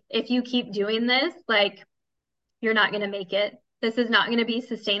said, if you keep doing this, like, you're not going to make it. This is not going to be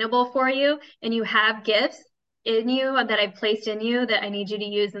sustainable for you. And you have gifts in you that I've placed in you that I need you to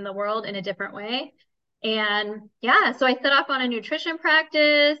use in the world in a different way. And yeah, so I set off on a nutrition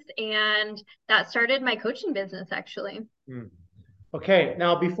practice, and that started my coaching business actually. Okay,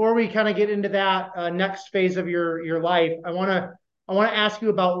 now before we kind of get into that next phase of your life, I want to ask you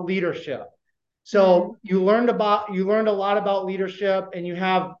about leadership. So you learned a lot about leadership, and you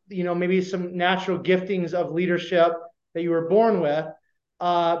have maybe some natural giftings of leadership that you were born with,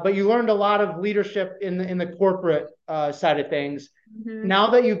 but you learned a lot of leadership in the corporate side of things. Mm-hmm.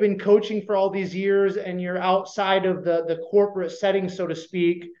 Now that you've been coaching for all these years and you're outside of the corporate setting, so to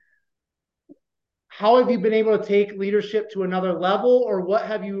speak, how have you been able to take leadership to another level, or what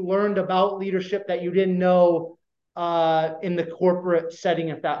have you learned about leadership that you didn't know in the corporate setting,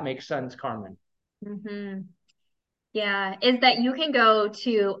 if that makes sense, Carmen? Mm-hmm. Yeah, is that you can go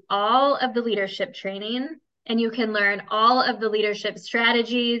to all of the leadership training and you can learn all of the leadership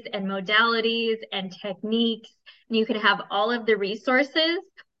strategies and modalities and techniques, and you can have all of the resources.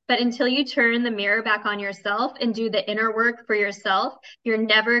 But until you turn the mirror back on yourself and do the inner work for yourself, you're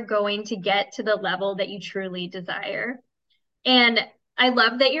never going to get to the level that you truly desire. And I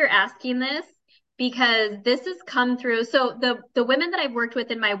love that you're asking this because this has come through. So the women that I've worked with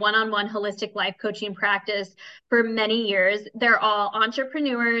in my one-on-one holistic life coaching practice for many years, they're all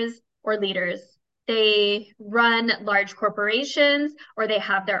entrepreneurs or leaders. They run large corporations or they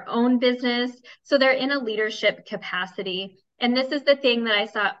have their own business. So they're in a leadership capacity. And this is the thing that I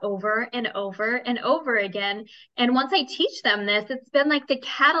saw over and over and over again. And once I teach them this, it's been like the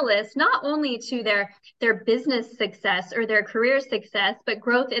catalyst, not only to their business success or their career success, but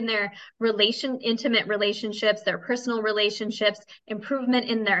growth in their intimate relationships, their personal relationships, improvement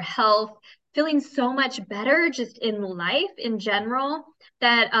in their health, feeling so much better just in life in general.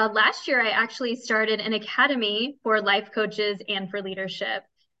 That last year I actually started an academy for life coaches and for leadership.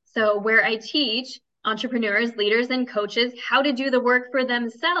 So where I teach entrepreneurs, leaders, and coaches how to do the work for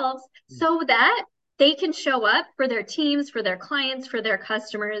themselves so that they can show up for their teams, for their clients, for their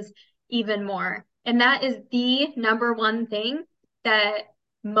customers even more. And that is the number one thing that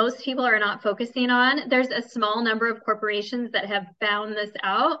most people are not focusing on. There's a small number of corporations that have found this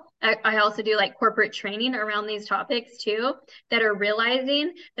out. I also do like corporate training around these topics too, that are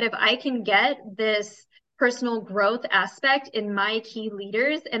realizing that if I can get this personal growth aspect in my key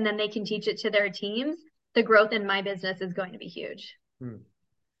leaders and then they can teach it to their teams, the growth in my business is going to be huge.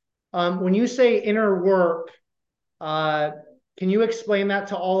 When you say inner work, uh, can you explain that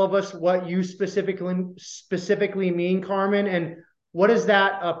to all of us? What you specifically mean, Carmen, and what does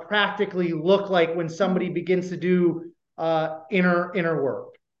that practically look like when somebody begins to do inner work?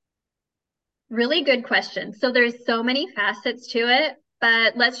 Really good question. So there's so many facets to it,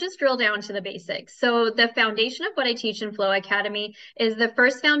 but let's just drill down to the basics. So the foundation of what I teach in Flow Academy is the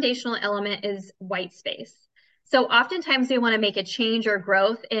first foundational element is white space. So oftentimes we want to make a change or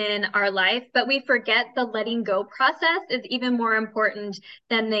growth in our life, but we forget the letting go process is even more important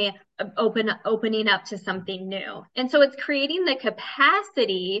than the opening up to something new. And so it's creating the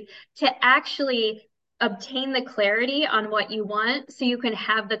capacity to actually obtain the clarity on what you want so you can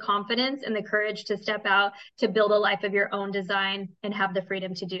have the confidence and the courage to step out to build a life of your own design and have the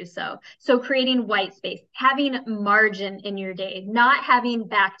freedom to do so. So creating white space, having margin in your day, not having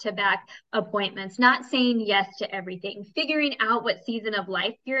back-to-back appointments, not saying yes to everything, figuring out what season of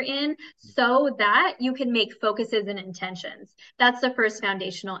life you're in so that you can make focuses and intentions. That's the first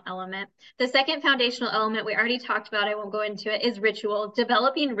foundational element. The second foundational element we already talked about, I won't go into it, is ritual.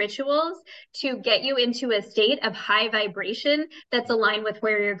 Developing rituals to get you into a state of high vibration that's aligned with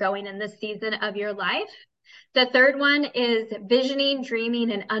where you're going in this season of your life. The third one is visioning,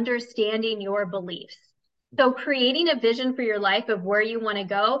 dreaming, and understanding your beliefs. So creating a vision for your life of where you want to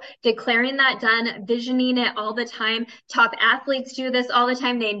go, declaring that done, visioning it all the time. Top athletes do this all the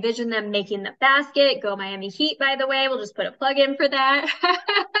time. They envision them making the basket. Go Miami Heat, by the way. We'll just put a plug in for that.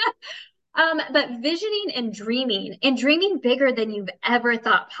 But visioning and dreaming bigger than you've ever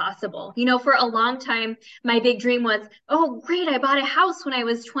thought possible. You know, for a long time, my big dream was, oh, great, I bought a house when I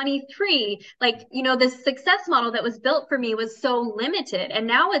was 23. Like, you know, this success model that was built for me was so limited. And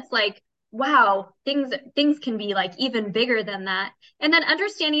now it's like, wow, things can be like even bigger than that. And then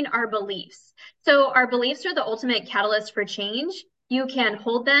understanding our beliefs. So our beliefs are the ultimate catalyst for change. You can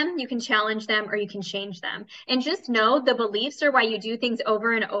hold them, you can challenge them, or you can change them. And just know the beliefs are why you do things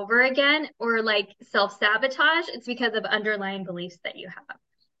over and over again, or like self-sabotage. It's because of underlying beliefs that you have.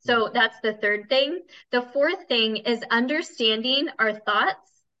 So that's the third thing. The fourth thing is understanding our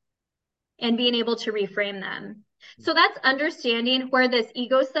thoughts and being able to reframe them. So that's understanding where this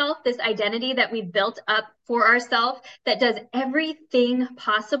ego self, this identity that we've built up for ourselves that does everything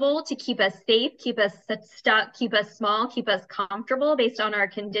possible to keep us safe, keep us stuck, keep us small, keep us comfortable based on our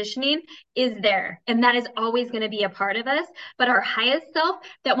conditioning is there. And that is always going to be a part of us. But our highest self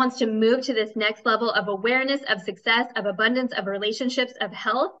that wants to move to this next level of awareness, of success, of abundance, of relationships, of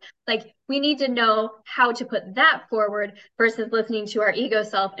health, like we need to know how to put that forward versus listening to our ego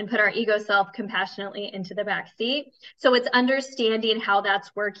self and put our ego self compassionately into the back seat. So it's understanding how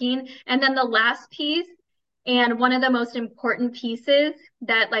that's working. And then the last piece, and one of the most important pieces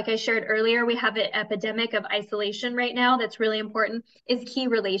that, like I shared earlier, we have an epidemic of isolation right now that's really important, is key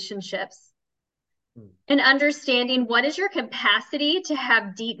relationships. And understanding what is your capacity to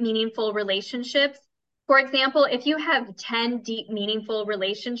have deep, meaningful relationships. For example, if you have 10 deep, meaningful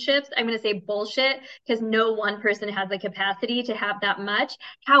relationships, I'm going to say bullshit because no one person has the capacity to have that much.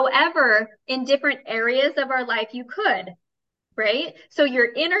 However, in different areas of our life, you could. Right? So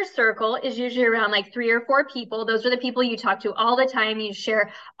your inner circle is usually around like 3 or 4 people. Those are the people you talk to all the time. You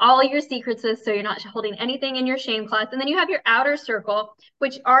share all your secrets with, so you're not holding anything in your shame closet. And then you have your outer circle,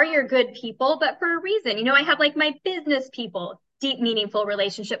 which are your good people, but for a reason. You know, I have like my business people, deep, meaningful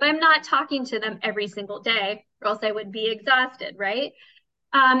relationship. I'm not talking to them every single day, or else I would be exhausted, right?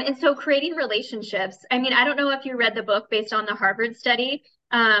 And so creating relationships. I mean, I don't know if you read the book based on the Harvard study,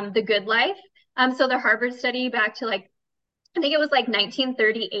 The Good Life. So the Harvard study back to like I think it was like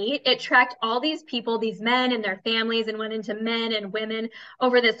 1938. It tracked all these people, these men and their families, and went into men and women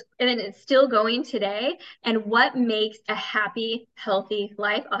over this. And it's still going today. And what makes a happy, healthy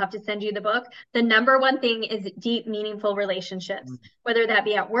life? I'll have to send you the book. The number one thing is deep, meaningful relationships, whether that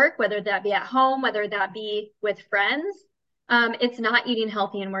be at work, whether that be at home, whether that be with friends. It's not eating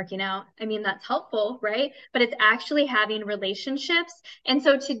healthy and working out. I mean, that's helpful, right? But it's actually having relationships. And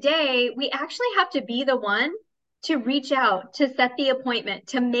so today, we actually have to be the one to reach out, to set the appointment,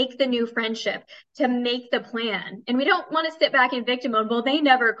 to make the new friendship, to make the plan. And we don't want to sit back in victim mode. Well, they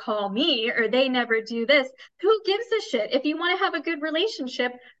never call me or they never do this. Who gives a shit? If you want to have a good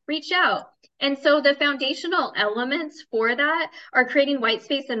relationship, reach out. And so the foundational elements for that are creating white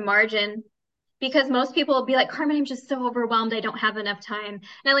space and margin, because most people will be like, Carmen, I'm just so overwhelmed. I don't have enough time. And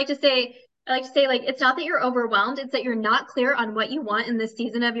I like to say, like, it's not that you're overwhelmed, it's that you're not clear on what you want in this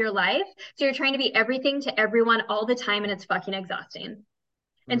season of your life. So you're trying to be everything to everyone all the time, and it's fucking exhausting.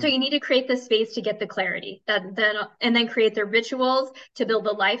 And so you need to create the space to get the clarity and then create the rituals to build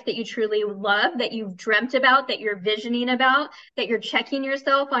the life that you truly love, that you've dreamt about, that you're visioning about, that you're checking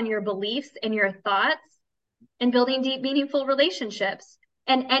yourself on your beliefs and your thoughts, and building deep, meaningful relationships.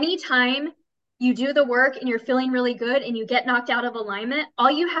 And anytime you do the work and you're feeling really good and you get knocked out of alignment,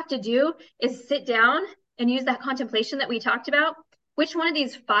 all you have to do is sit down and use that contemplation that we talked about. Which one of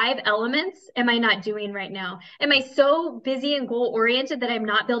these 5 elements am I not doing right now? Am I so busy and goal oriented that I'm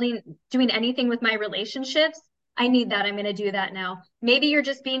not doing anything with my relationships? I need that. I'm going to do that now. Maybe you're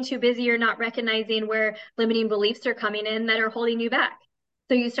just being too busy. You're not recognizing where limiting beliefs are coming in that are holding you back.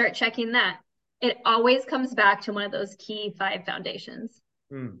 So you start checking that. It always comes back to one of those key 5 foundations.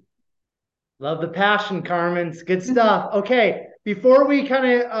 Love the passion, Carmen. It's good stuff. Okay, before we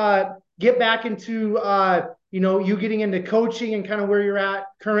kind of get back into you getting into coaching and kind of where you're at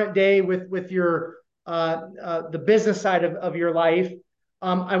current day with your the business side of your life,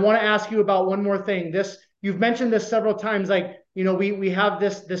 I want to ask you about one more thing. You've mentioned this several times. Like we have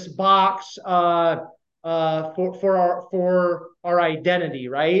this box for our identity,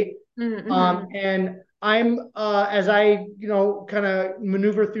 right? And I'm as I kind of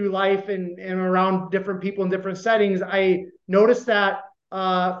maneuver through life and around different people in different settings, I notice that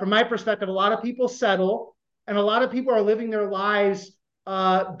from my perspective, a lot of people settle, and a lot of people are living their lives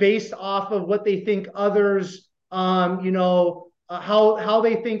based off of what they think others, how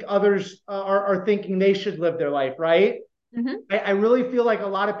they think others are thinking they should live their life, right? I really feel like a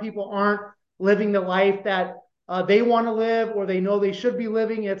lot of people aren't living the life that they want to live or they know they should be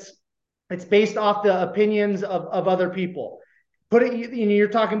living. It's based off the opinions of other people. You're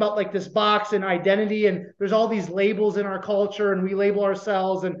talking about like this box and identity, and there's all these labels in our culture, and we label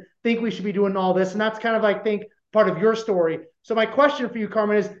ourselves and think we should be doing all this. And that's kind of, I think, part of your story. So my question for you,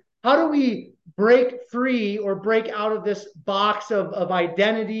 Carmen, is how do we break free or break out of this box of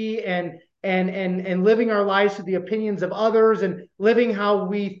identity and living our lives to the opinions of others and living how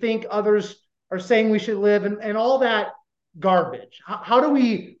we think others are saying we should live and all that garbage? How do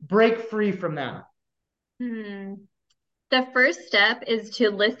we break free from that? The first step is to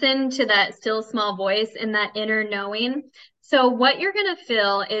listen to that still small voice and that inner knowing. So what you're going to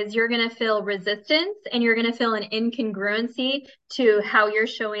feel is you're going to feel resistance, and you're going to feel an incongruency to how you're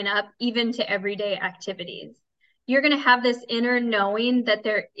showing up, even to everyday activities. You're going to have this inner knowing that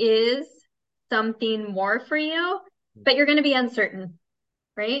there is something more for you, but you're going to be uncertain,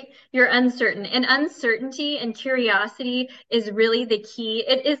 right? You're uncertain. And uncertainty and curiosity is really the key.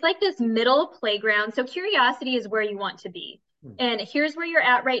 It is like this middle playground. So curiosity is where you want to be. And here's where you're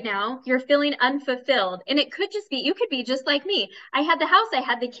at right now. You're feeling unfulfilled. And it could just be, you could be just like me. I had the house, I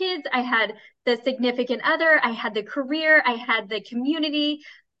had the kids, I had the significant other, I had the career, I had the community.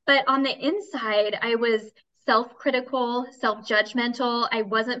 But on the inside, I was self-critical, self-judgmental. I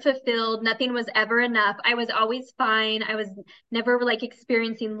wasn't fulfilled. Nothing was ever enough. I was always fine. I was never like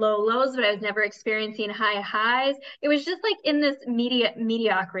experiencing low lows, but I was never experiencing high highs. It was just like in this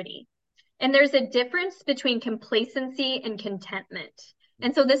mediocrity. And there's a difference between complacency and contentment.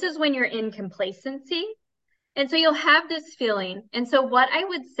 And so this is when you're in complacency. And so you'll have this feeling. And so what I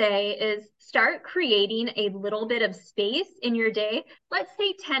would say is start creating a little bit of space in your day. Let's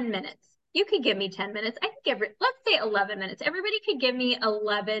say 10 minutes. You could give me 10 minutes. I could give, let's say 11 minutes. Everybody could give me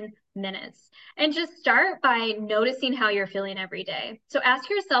 11 minutes. And just start by noticing how you're feeling every day. So ask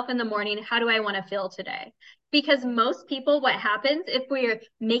yourself in the morning, how do I want to feel today? Because most people, what happens if we're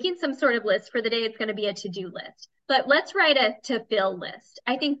making some sort of list for the day, it's going to be a to-do list. But let's write a to-feel list.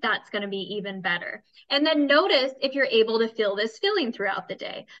 I think that's going to be even better. And then notice if you're able to feel this feeling throughout the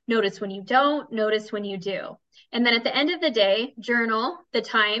day. Notice when you don't, notice when you do. And then at the end of the day, journal the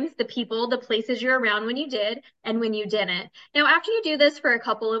times, the people, the places you're around when you did and when you didn't. Now, after you do this for a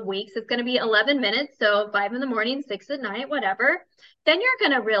couple of weeks, it's going to be 11 minutes. So 5 in the morning, 6 at night, whatever. Then you're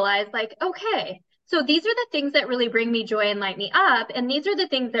going to realize like, okay, so these are the things that really bring me joy and light me up. And these are the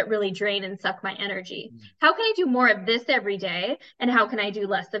things that really drain and suck my energy. How can I do more of this every day? And how can I do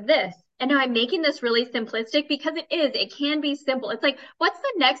less of this? And now I'm making this really simplistic because it can be simple. It's like, what's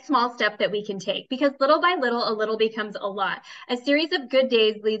the next small step that we can take? Because little by little, a little becomes a lot. A series of good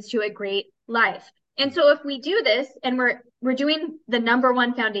days leads to a great life. And so if we do this and we're doing the number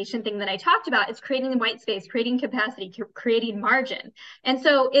one foundation thing that I talked about, it's creating white space, creating capacity, creating margin. And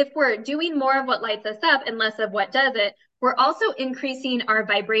so if we're doing more of what lights us up and less of what does it, we're also increasing our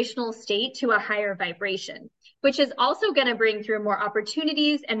vibrational state to a higher vibration, which is also going to bring through more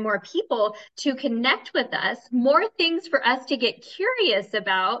opportunities and more people to connect with us, more things for us to get curious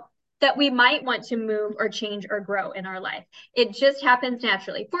about that we might want to move or change or grow in our life. It just happens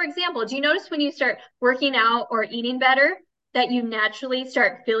naturally. For example, do you notice when you start working out or eating better, that you naturally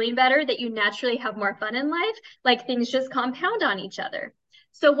start feeling better, that you naturally have more fun in life? Like things just compound on each other.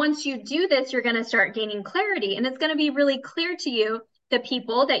 So once you do this, you're going to start gaining clarity, and it's going to be really clear to you the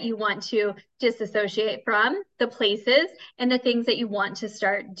people that you want to disassociate from, the places, and the things that you want to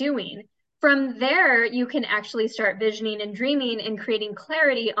start doing. From there, you can actually start visioning and dreaming and creating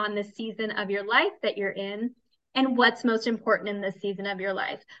clarity on the season of your life that you're in and what's most important in this season of your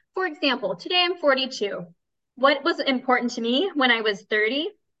life. For example, today I'm 42. What was important to me when I was 30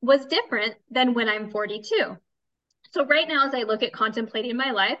 was different than when I'm 42. So right now, as I look at contemplating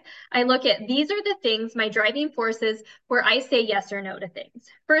my life, I look at these are the things, my driving forces where I say yes or no to things.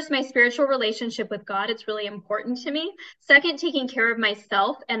 First, my spiritual relationship with God. It's really important to me. Second, taking care of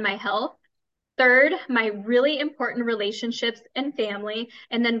myself and my health. Third, my really important relationships and family.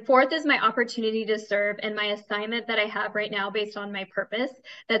 And then fourth is my opportunity to serve and my assignment that I have right now based on my purpose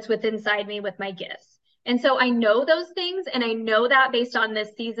that's within inside me with my gifts. And so I know those things, and I know that based on this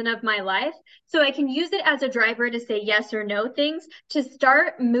season of my life. So I can use it as a driver to say yes or no things to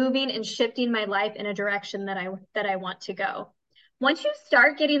start moving and shifting my life in a direction that I want to go. Once you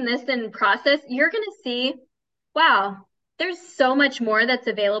start getting this in process, you're going to see, wow, there's so much more that's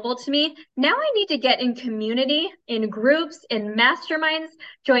available to me. Now I need to get in community, in groups, in masterminds,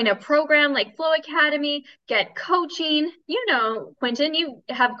 join a program like Flow Academy, get coaching. You know, Quentin, you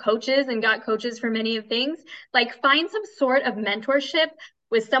have coaches and got coaches for many of things. Like find some sort of mentorship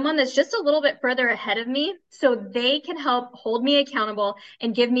with someone that's just a little bit further ahead of me so they can help hold me accountable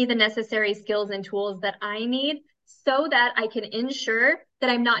and give me the necessary skills and tools that I need so that I can ensure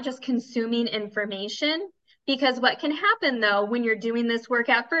that I'm not just consuming information. Because what can happen though, when you're doing this work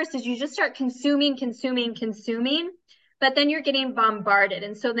at first is you just start consuming, but then you're getting bombarded.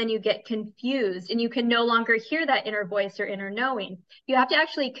 And so then you get confused and you can no longer hear that inner voice or inner knowing. You have to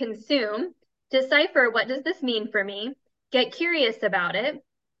actually consume, decipher, what does this mean for me? Get curious about it,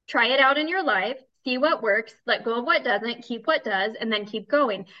 try it out in your life, see what works, let go of what doesn't, keep what does, and then keep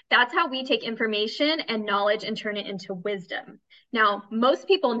going. That's how we take information and knowledge and turn it into wisdom. Now, most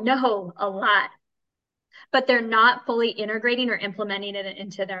people know a lot, but they're not fully integrating or implementing it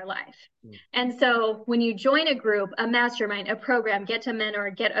into their life. And so when you join a group, a mastermind, a program, get to mentor,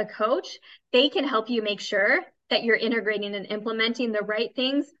 get a coach, they can help you make sure that you're integrating and implementing the right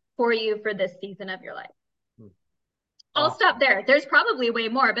things for you for this season of your life. I'll stop there. There's probably way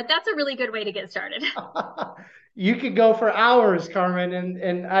more, but that's a really good way to get started. You could go for hours, Carmen,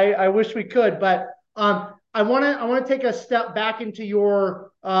 and I wish we could, but I want to take a step back into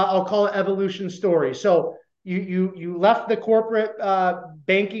your I'll call it evolution story. So you left the corporate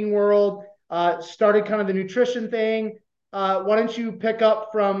banking world, started kind of the nutrition thing. Why don't you pick up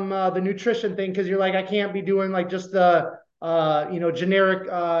from the nutrition thing, because you're like, I can't be doing like just the generic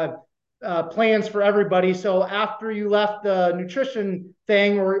plans for everybody. So after you left the nutrition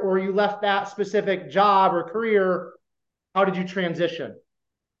thing, or you left that specific job or career, how did you transition?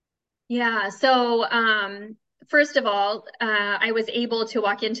 Yeah. So, first of all, I was able to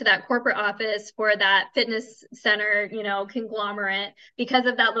walk into that corporate office for that fitness center, conglomerate because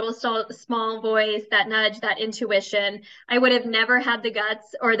of that little small voice, that nudge, that intuition. I would have never had the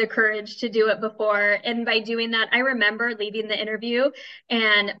guts or the courage to do it before. And by doing that, I remember leaving the interview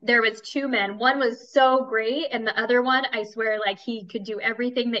and there was two men. One was so great, and the other one, I swear, like he could do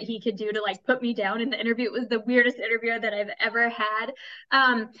everything that he could do to like put me down in the interview. It was the weirdest interview that I've ever had.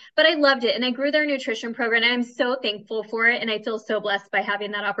 But I loved it and I grew their nutrition program. And I'm so thankful for it. And I feel so blessed by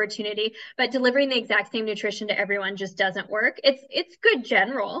having that opportunity. But delivering the exact same nutrition to everyone just doesn't work. It's good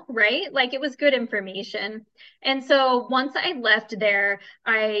general, right? Like it was good information. And so once I left there,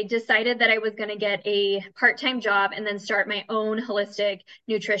 I decided that I was going to get a part-time job and then start my own holistic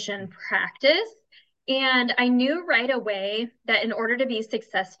nutrition practice. And I knew right away that in order to be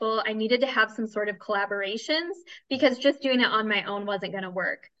successful, I needed to have some sort of collaborations because just doing it on my own wasn't going to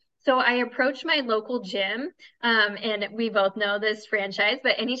work. So I approached my local gym, and we both know this franchise,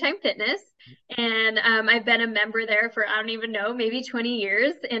 but Anytime Fitness. And I've been a member there for, I don't even know, maybe 20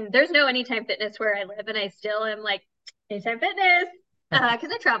 years. And there's no Anytime Fitness where I live. And I still am like, Anytime Fitness, because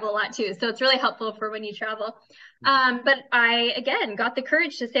I travel a lot too. So it's really helpful for when you travel. But I, again, got the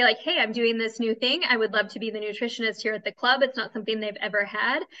courage to say, like, hey, I'm doing this new thing. I would love to be the nutritionist here at the club. It's not something they've ever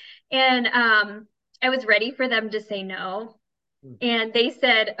had. And I was ready for them to say no. And they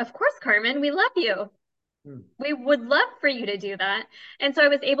said, of course, Carmen, we love you. We would love for you to do that. And so I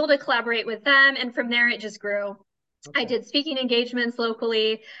was able to collaborate with them. And from there, it just grew. I did speaking engagements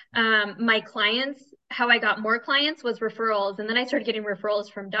locally. My clients, how I got more clients was referrals. And then I started getting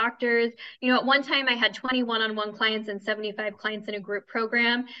referrals from doctors. At one time I had 20 one-on-one clients and 75 clients in a group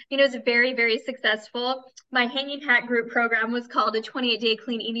program. It was very, very successful. My hanging hat group program was called a 28-day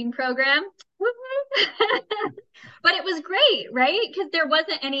clean eating program. But it was great, right? Because there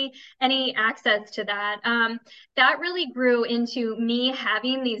wasn't any access to that. That really grew into me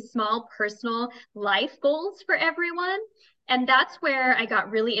having these small personal life goals for everyone. And that's where I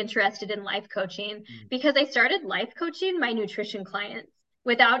got really interested in life coaching because I started life coaching my nutrition clients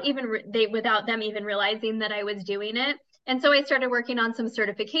without them even realizing that I was doing it. And so I started working on some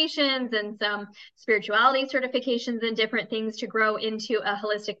certifications and some spirituality certifications and different things to grow into a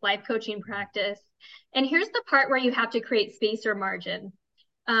holistic life coaching practice. And here's the part where you have to create space or margin.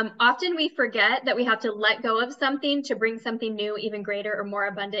 Often we forget that we have to let go of something to bring something new, even greater or more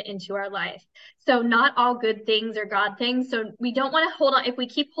abundant into our life. So not all good things are God things. So we don't want to hold on. If we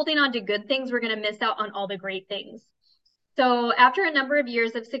keep holding on to good things, we're going to miss out on all the great things. So after a number of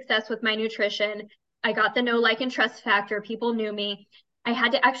years of success with my nutrition, I got the know, like, and trust factor. People knew me. I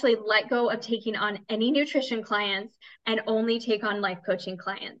had to actually let go of taking on any nutrition clients and only take on life coaching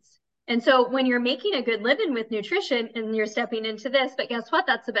clients. And so when you're making a good living with nutrition and you're stepping into this, but guess what?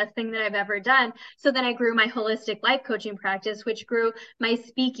 That's the best thing that I've ever done. So then I grew my holistic life coaching practice, which grew my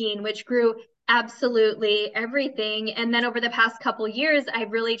speaking, which grew absolutely everything. And then over the past couple of years,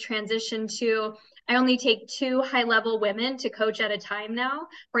 I've really transitioned to, I only take 2 high-level women to coach at a time now,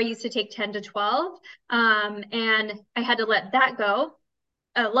 where I used to take 10 to 12. And I had to let that go,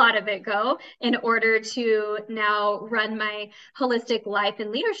 a lot of it go, in order to now run my holistic life and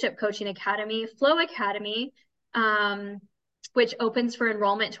leadership coaching academy, Flow Academy, which opens for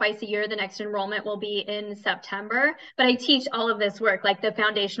enrollment twice a year. The next enrollment will be in September. But I teach all of this work, like the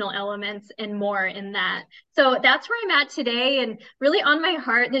foundational elements and more in that. So that's where I'm at today. And really on my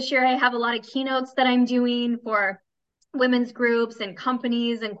heart this year, I have a lot of keynotes that I'm doing for women's groups and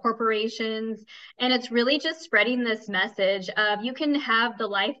companies and corporations. And it's really just spreading this message of you can have the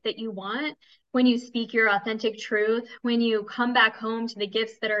life that you want when you speak your authentic truth, when you come back home to the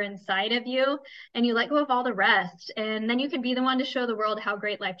gifts that are inside of you and you let go of all the rest. And then you can be the one to show the world how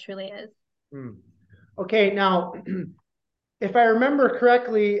great life truly is. Okay, now, if I remember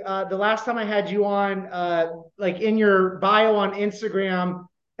correctly, the last time I had you on, like in your bio on Instagram,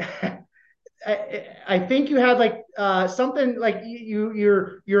 I think you had like something like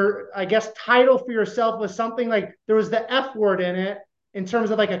your I guess title for yourself was something like there was the F word in it in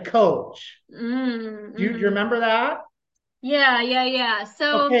terms of like a coach. Do you remember that? Yeah, yeah, yeah.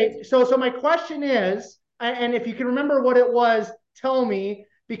 So Okay, so my question is, and if you can remember what it was, tell me,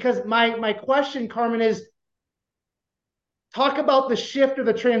 because my question, Carmen, is talk about the shift or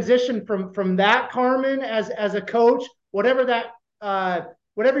the transition from that Carmen as a coach, whatever that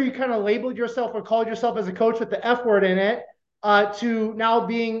whatever you kind of labeled yourself or called yourself as a coach with the F word in it, to now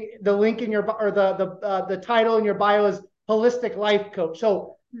being the link in your or the title in your bio is holistic life coach.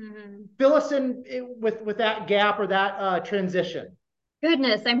 So mhm. fill us in with that gap or that transition.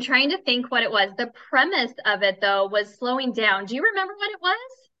 Goodness, I'm trying to think what it was. The premise of it, though, was slowing down. Do you remember what it was?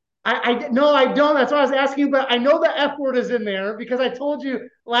 I no, I don't. That's why I was asking you, but I know the F word is in there because I told you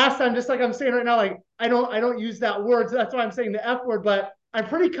last time, just like I'm saying right now, like I don't use that word, so that's why I'm saying the F word. But I'm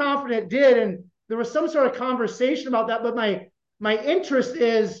pretty confident it did, and there was some sort of conversation about that. But my interest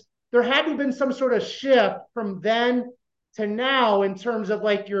is there had to have been some sort of shift from then to now in terms of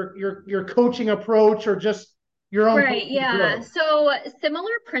like your coaching approach or just your own Right, personal yeah. growth. So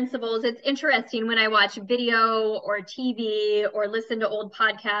similar principles. It's interesting when I watch video or TV or listen to old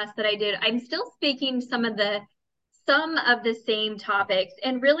podcasts that I did. I'm still speaking some of the same topics.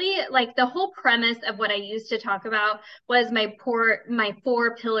 And really like the whole premise of what I used to talk about was my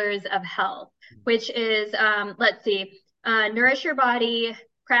four pillars of health, which is let's see, nourish your body,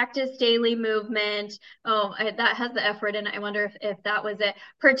 practice daily movement. That has the F word in it. I wonder if that was it.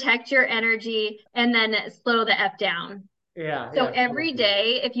 Protect your energy and then slow the F down. Yeah, So yeah, every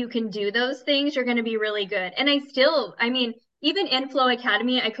day, if you can do those things, you're going to be really good. And I mean, even in Flow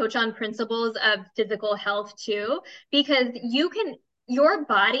Academy, I coach on principles of physical health too, because your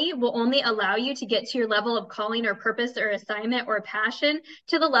body will only allow you to get to your level of calling or purpose or assignment or passion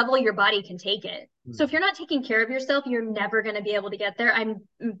to the level your body can take it. So if you're not taking care of yourself, you're never going to be able to get there.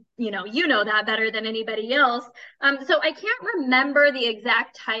 You know that better than anybody else. So I can't remember the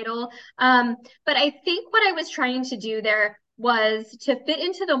exact title, but I think what I was trying to do there was to fit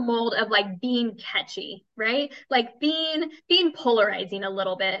into the mold of like being catchy, right? Like being polarizing a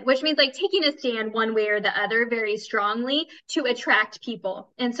little bit, which means like taking a stand one way or the other very strongly to attract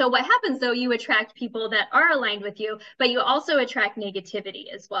people. And so what happens though, you attract people that are aligned with you, but you also attract negativity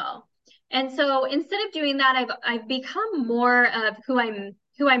as well. And so instead of doing that, I've become more of who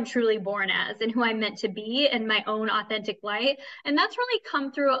I'm truly born as and who I'm meant to be in my own authentic light. And that's really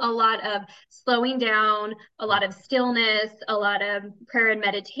come through a lot of slowing down, a lot of stillness, a lot of prayer and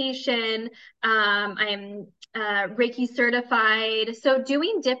meditation. I'm Reiki certified. So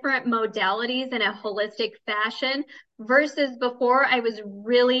doing different modalities in a holistic fashion versus before I was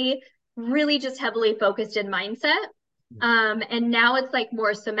really, really just heavily focused in mindset. And now it's like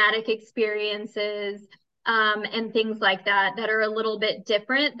more somatic experiences and things like that that are a little bit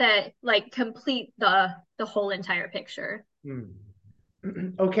different that like complete the whole entire picture. Hmm.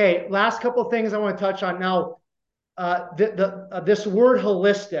 Okay, last couple of things I want to touch on now. This word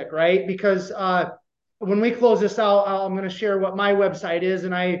holistic, right? Because when we close this out, I'm going to share what my website is,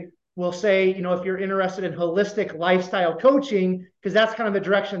 and I will say, if you're interested in holistic lifestyle coaching, because that's kind of the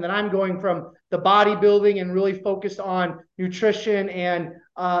direction that I'm going from the bodybuilding and really focused on nutrition and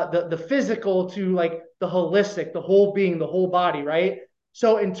the physical to like the holistic, the whole being, the whole body, right?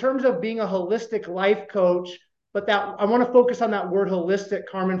 So in terms of being a holistic life coach, but that I want to focus on that word holistic,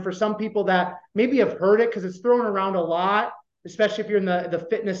 Carmen, for some people that maybe have heard it because it's thrown around a lot, especially if you're in the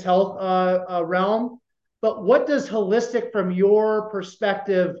fitness health realm. But what does holistic from your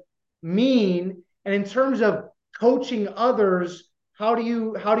perspective mean? And in terms of coaching others, how do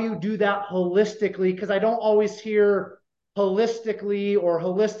you do that holistically? Because I don't always hear holistically or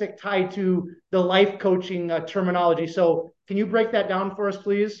holistic tied to the life coaching terminology. So can you break that down for us,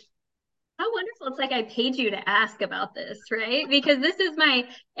 please? How wonderful. It's like I paid you to ask about this, right? Because this is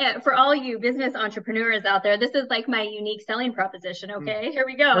for all you business entrepreneurs out there, this is like my unique selling proposition. Okay, here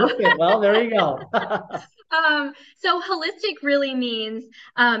we go. Perfect. Well, there you go. So holistic really means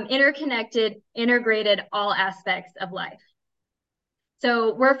interconnected, integrated, all aspects of life.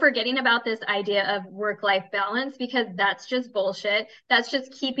 So we're forgetting about this idea of work-life balance because that's just bullshit. That's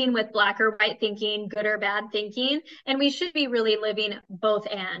just keeping with black or white thinking, good or bad thinking. And we should be really living both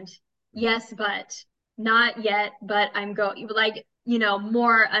and. Yes, but not yet, but I'm going like,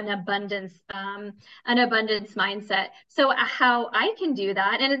 more an abundance mindset. So how I can do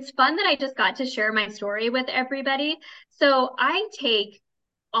that, and it's fun that I just got to share my story with everybody. So I take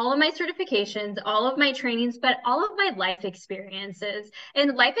all of my certifications, all of my trainings, but all of my life experiences.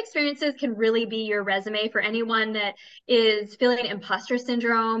 And life experiences can really be your resume for anyone that is feeling imposter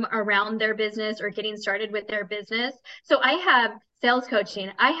syndrome around their business or getting started with their business. So I have sales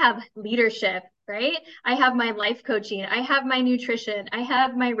coaching, I have leadership, right? I have my life coaching, I have my nutrition, I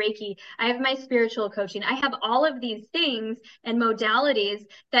have my Reiki, I have my spiritual coaching. I have all of these things and modalities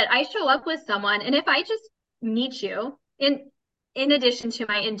that I show up with someone. And if I just meet you in addition to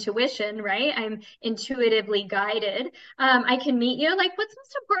my intuition, right? I'm intuitively guided. I can meet you like, what's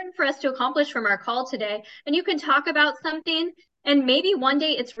most important for us to accomplish from our call today? And you can talk about something. And maybe one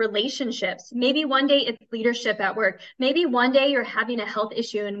day it's relationships. Maybe one day it's leadership at work. Maybe one day you're having a health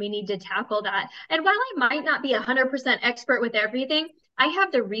issue and we need to tackle that. And while I might not be 100% expert with everything, I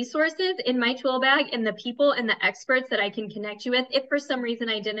have the resources in my tool bag and the people and the experts that I can connect you with if for some reason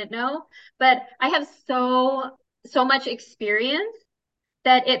I didn't know. But I have so much experience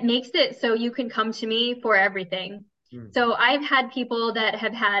that it makes it so you can come to me for everything. So I've had people that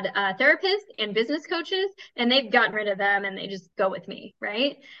have had therapists and business coaches, and they've gotten rid of them and they just go with me,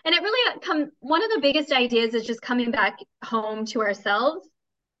 right? And it really one of the biggest ideas is just coming back home to ourselves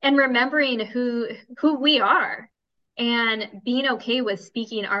and remembering who we are and being okay with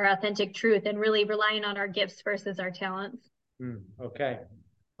speaking our authentic truth and really relying on our gifts versus our talents. Okay.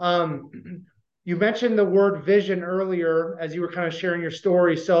 You mentioned the word vision earlier as you were kind of sharing your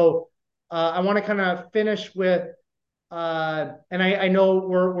story. So I want to kind of finish with, and I know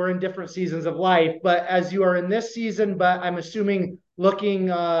we're in different seasons of life, but as you are in this season, but I'm assuming looking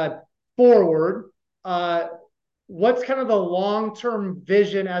forward, what's kind of the long-term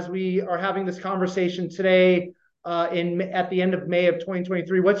vision as we are having this conversation today at the end of May of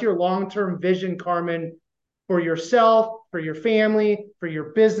 2023? What's your long-term vision, Carmen, for yourself, for your family, for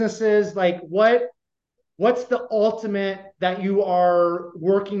your businesses? Like what's the ultimate that you are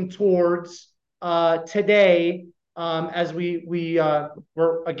working towards today as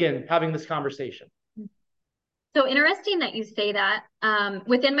we're again having this conversation? So interesting that you say that.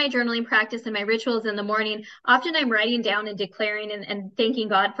 Within my journaling practice and my rituals in the morning, often I'm writing down and declaring and thanking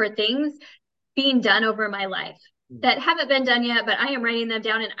God for things being done over my life that haven't been done yet, but I am writing them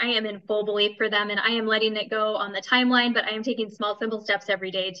down and I am in full belief for them and I am letting it go on the timeline, but I am taking small, simple steps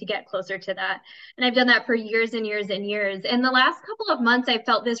every day to get closer to that. And I've done that for years and years and years. And the last couple of months, I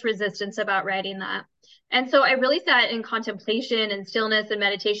felt this resistance about writing that. And so I really sat in contemplation and stillness and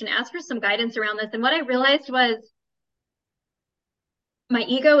meditation, asked for some guidance around this. And what I realized was my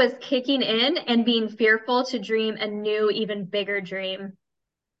ego is kicking in and being fearful to dream a new, even bigger dream.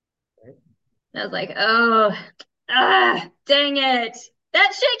 And I was like, oh, dang it.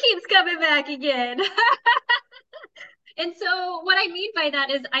 That shit keeps coming back again. And so what I mean by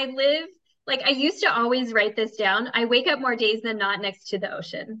that is I live, like I used to always write this down. I wake up more days than not next to the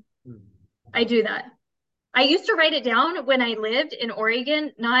ocean. I do that. I used to write it down when I lived in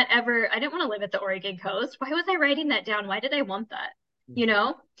Oregon, I didn't want to live at the Oregon coast. Why was I writing that down? Why did I want that? You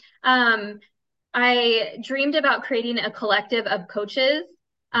know? I dreamed about creating a collective of coaches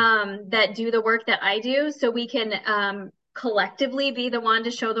that do the work that I do so we can collectively be the one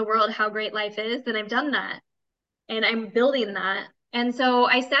to show the world how great life is. And I've done that. And I'm building that. And so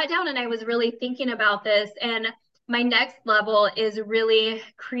I sat down and I was really thinking about this. And my next level is really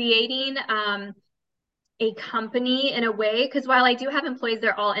creating a company in a way, because while I do have employees,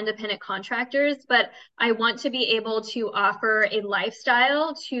 they're all independent contractors, but I want to be able to offer a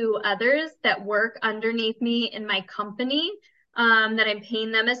lifestyle to others that work underneath me in my company, that I'm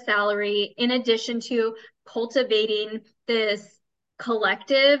paying them a salary, in addition to cultivating this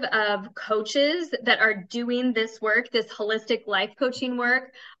collective of coaches that are doing this work, this holistic life coaching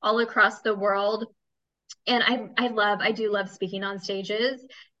work all across the world. And I do love speaking on stages.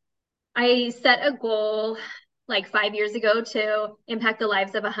 I set a goal like 5 years ago to impact the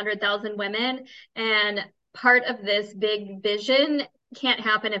lives of 100,000 women. And part of this big vision can't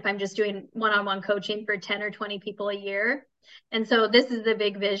happen if I'm just doing one-on-one coaching for 10 or 20 people a year. And so this is the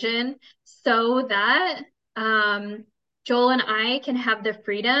big vision so that Joel and I can have the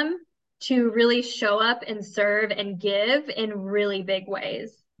freedom to really show up and serve and give in really big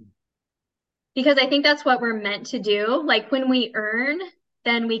ways. Because I think that's what we're meant to do. Like when we earn,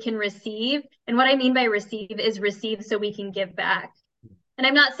 then we can receive. And what I mean by receive is receive so we can give back. And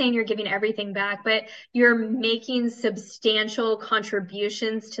I'm not saying you're giving everything back, but you're making substantial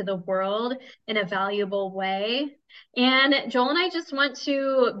contributions to the world in a valuable way. And Joel and I just want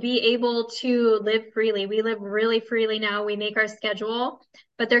to be able to live freely. We live really freely now. We make our schedule,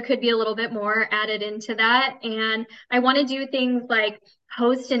 but there could be a little bit more added into that. And I want to do things like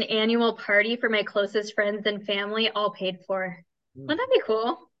host an annual party for my closest friends and family, all paid for. Wouldn't that be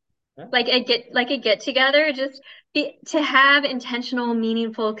cool? Yeah. Like a get together, just to have intentional,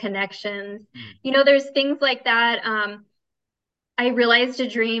 meaningful connections. You know, there's things like that. I realized a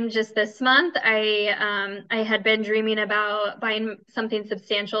dream just this month. I had been dreaming about buying something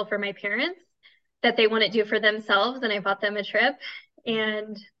substantial for my parents that they wouldn't do for themselves, and I bought them a trip,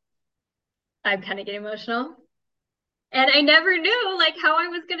 and I'm kind of getting emotional. And I never knew like how I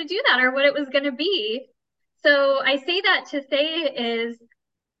was going to do that or what it was going to be. So I say that to say is,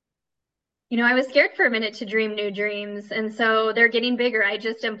 you know, I was scared for a minute to dream new dreams. And so they're getting bigger. I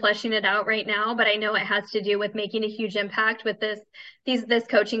just am fleshing it out right now, but I know it has to do with making a huge impact with this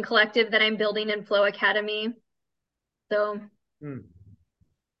coaching collective that I'm building in Flow Academy. So Mm.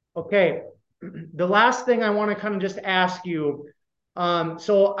 Okay. The last thing I want to kind of just ask you.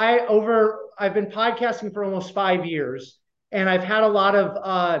 So I've been podcasting for almost 5 years, and I've had a lot of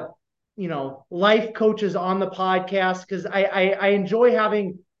life coaches on the podcast because I enjoy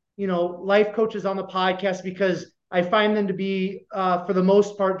having life coaches on the podcast because I find them to be for the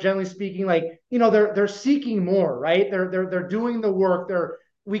most part, generally speaking, like they're seeking more, right? They're doing the work.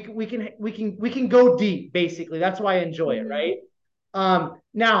 We can go deep, basically. That's why I enjoy it, mhm. right?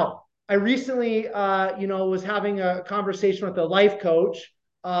 Now, I recently, was having a conversation with a life coach,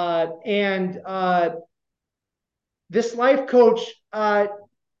 and this life coach,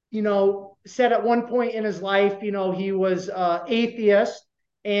 said at one point in his life, he was atheist,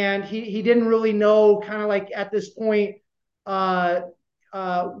 and he didn't really know, kind of like at this point, uh,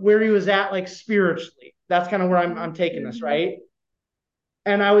 where he was at, like spiritually. That's kind of where I'm taking this, Mhm. right?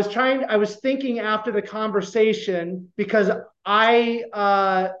 And I was thinking after the conversation because I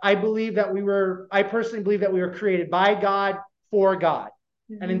believe that I personally believe that we were created by God for God.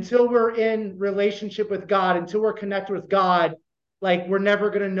 And Mhm. until we're in relationship with God, until we're connected with God, like we're never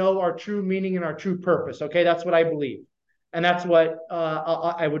going to know our true meaning and our true purpose. Okay, that's what I believe, and that's what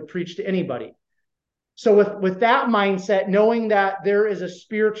I would preach to anybody. So with that mindset, knowing that there is a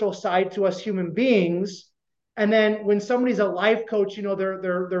spiritual side to us human beings, and then when somebody's a life coach,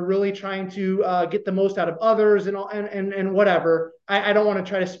 they're really trying to get the most out of others and all, and whatever. I don't want to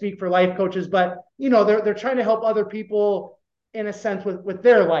try to speak for life coaches, but they're trying to help other people in a sense with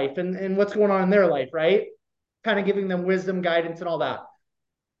their life and what's going on in their life, right? Kind of giving them wisdom, guidance, and all that.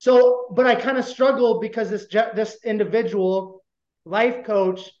 So, but I kind of struggled because this individual life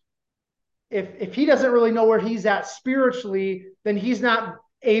coach, if he doesn't really know where he's at spiritually, then he's not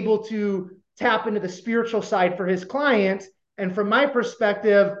able to tap into the spiritual side for his clients. And from my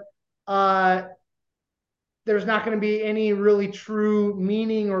perspective, uh, there's not going to be any really true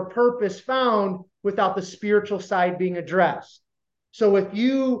meaning or purpose found without the spiritual side being addressed. So with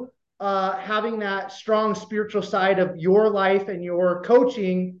you having that strong spiritual side of your life and your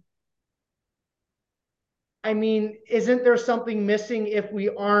coaching, I mean, isn't there something missing if we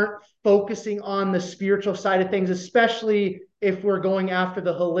aren't focusing on the spiritual side of things, especially if we're going after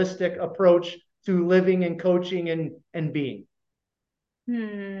the holistic approach to living and coaching and being?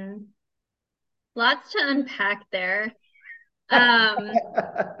 Hmm. Lots to unpack there. Um,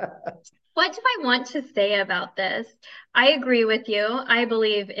 what do I want to say about this? I agree with you. I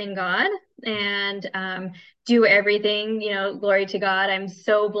believe in God and do everything, you know, glory to God. I'm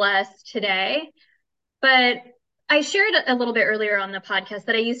so blessed today. But I shared a little bit earlier on the podcast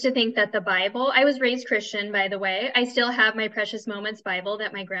that I used to think that the Bible, I was raised Christian, by the way. I still have my Precious Moments Bible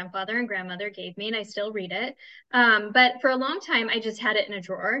that my grandfather and grandmother gave me, and I still read it. But for a long time, I just had it in a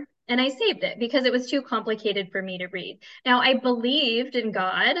drawer and I saved it because it was too complicated for me to read. Now, I believed in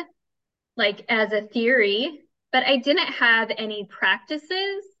God, like as a theory, but I didn't have any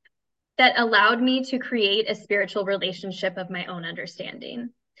practices that allowed me to create a spiritual relationship of my own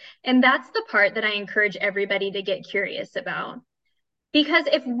understanding. And that's the part that I encourage everybody to get curious about. Because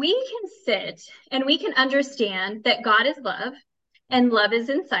if we can sit and we can understand that God is love and love is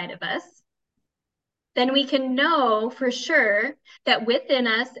inside of us, then we can know for sure that within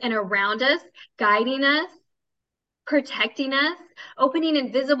us and around us, guiding us, protecting us, opening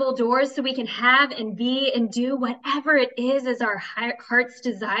invisible doors so we can have and be and do whatever it is our heart's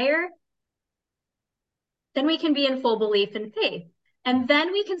desire, then we can be in full belief and faith. And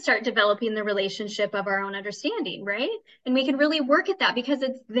then we can start developing the relationship of our own understanding, right? And we can really work at that because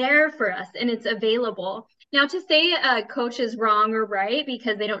it's there for us and it's available. Now, to say a coach is wrong or right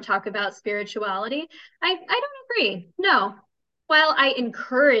because they don't talk about spirituality, I don't agree. No. while I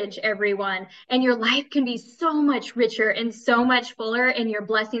encourage everyone, and your life can be so much richer and so much fuller, and your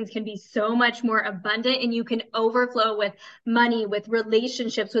blessings can be so much more abundant, and you can overflow with money, with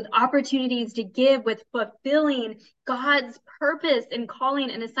relationships, with opportunities to give, with fulfilling God's purpose and calling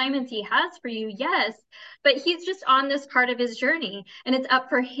and assignments he has for you. Yes, but he's just on this part of his journey, and it's up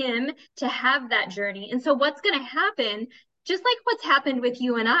for him to have that journey. And so what's going to happen, just like what's happened with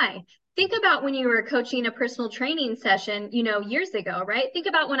you and I, think about when you were coaching a personal training session, years ago, right? Think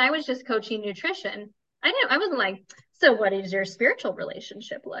about when I was just coaching nutrition. I wasn't like, so what is your spiritual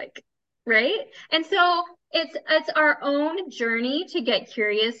relationship like? Right? And so it's our own journey to get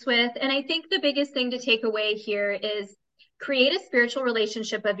curious with. And I think the biggest thing to take away here is create a spiritual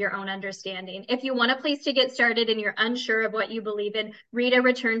relationship of your own understanding. If you want a place to get started and you're unsure of what you believe in, read A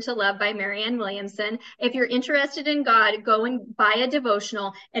Return to Love by Marianne Williamson. If you're interested in God, go and buy a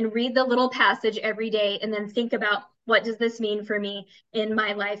devotional and read the little passage every day, and then think about, what does this mean for me in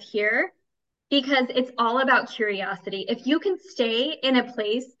my life here? Because it's all about curiosity. If you can stay in a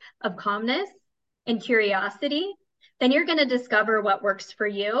place of calmness and curiosity, then you're going to discover what works for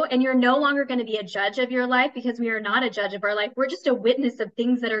you. And you're no longer going to be a judge of your life, because we are not a judge of our life. We're just a witness of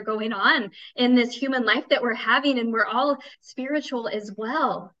things that are going on in this human life that we're having. And we're all spiritual as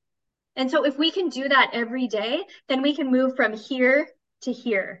well. And so if we can do that every day, then we can move from here to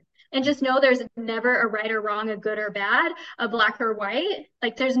here. And just know there's never a right or wrong, a good or bad, a black or white.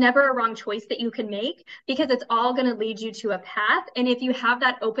 Like, there's never a wrong choice that you can make, because it's all going to lead you to a path. And if you have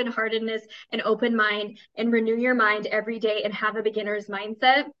that open-heartedness and open mind and renew your mind every day and have a beginner's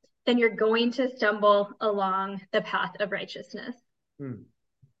mindset, then you're going to stumble along the path of righteousness.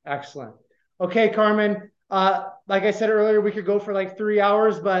 Excellent. Okay, Carmen. Like I said earlier, we could go for like 3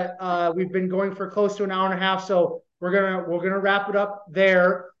 hours, but we've been going for close to an hour and a half. So we're gonna wrap it up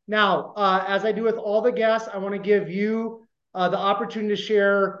there. Now, as I do with all the guests, I want to give you the opportunity to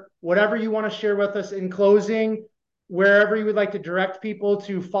share whatever you want to share with us in closing, wherever you would like to direct people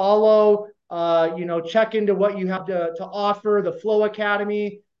to follow, check into what you have to offer, the Flow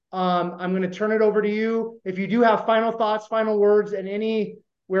Academy. I'm going to turn it over to you. If you do have final thoughts, final words, and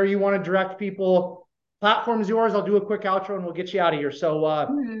anywhere you want to direct people, platform's yours. I'll do a quick outro and we'll get you out of here. So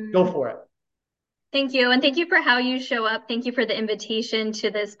go for it. Thank you. And thank you for how you show up. Thank you for the invitation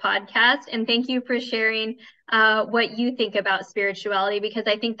to this podcast. And thank you for sharing what you think about spirituality, because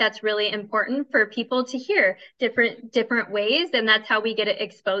I think that's really important for people to hear different ways. And that's how we get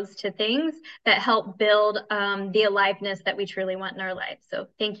exposed to things that help build the aliveness that we truly want in our life. So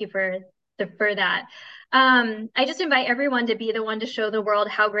thank you for that. I just invite everyone to be the one to show the world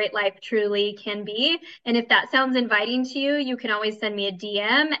how great life truly can be. And if that sounds inviting to you, you can always send me a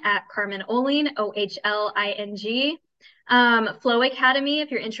DM at Carmen Ohling, Ohling. Flow Academy,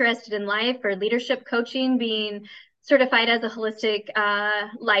 if you're interested in life or leadership coaching, being certified as a holistic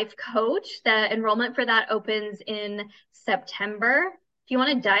life coach, the enrollment for that opens in September. If you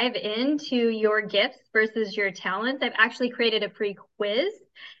want to dive into your gifts versus your talents, I've actually created a free quiz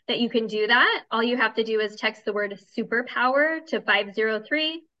that you can do that. All you have to do is text the word superpower to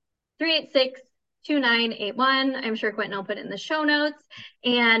 503-386-2981. I'm sure Quentin will put it in the show notes.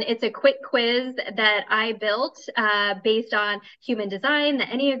 And it's a quick quiz that I built based on human design, the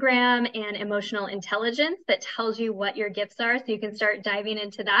Enneagram, and emotional intelligence that tells you what your gifts are. So you can start diving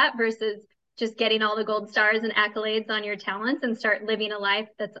into that versus just getting all the gold stars and accolades on your talents, and start living a life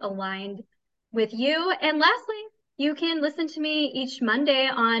that's aligned with you. And lastly, you can listen to me each Monday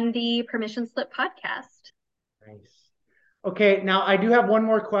on the Permission Slip podcast. Nice. Okay, now I do have one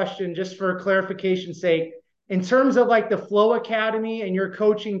more question, just for clarification's sake. In terms of like the Flow Academy and your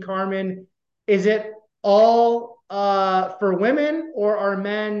coaching, Carmen, is it all for women, or are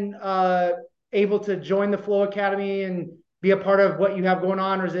men able to join the Flow Academy and be a part of what you have going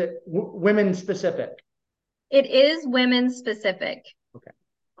on, or is it women specific? It is women specific. Okay,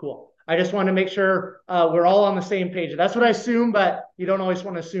 cool. I just want to make sure we're all on the same page. That's what I assume, but you don't always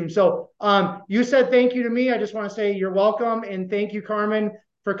want to assume. So you said thank you to me. I just want to say you're welcome. And thank you, Carmen,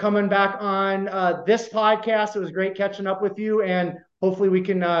 for coming back on this podcast. It was great catching up with you. And hopefully we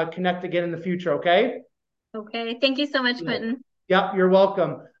can connect again in the future. Okay. Okay. Thank you so much, Quentin. Yep, you're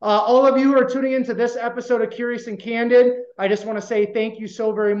welcome. All of you who are tuning into this episode of Curious and Candid, I just want to say thank you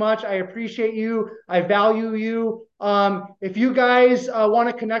so very much. I appreciate you. I value you. If you guys want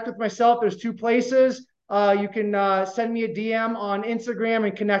to connect with myself, there's two places. You can send me a DM on Instagram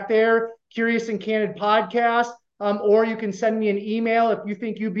and connect there, Curious and Candid Podcast. Or you can send me an email if you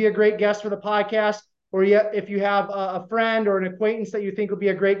think you'd be a great guest for the podcast, or if you have a friend or an acquaintance that you think would be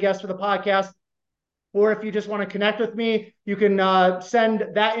a great guest for the podcast. Or if you just want to connect with me, you can send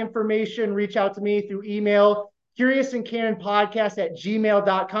that information, reach out to me through email,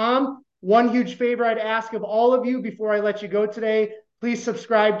 curiousandcandidpodcast@gmail.com. One huge favor I'd ask of all of you before I let you go today, please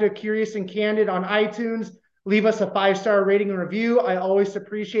subscribe to Curious and Candid on iTunes. Leave us a 5-star rating and review. I always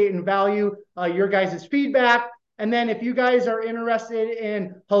appreciate and value your guys' feedback. And then if you guys are interested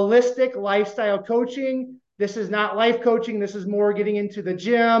in holistic lifestyle coaching, this is not life coaching. This is more getting into the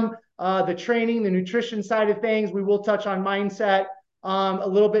gym, the training, the nutrition side of things. We will touch on mindset, a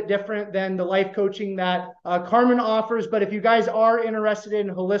little bit different than the life coaching that Carmen offers. But if you guys are interested in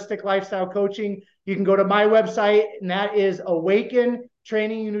holistic lifestyle coaching, you can go to my website, and that is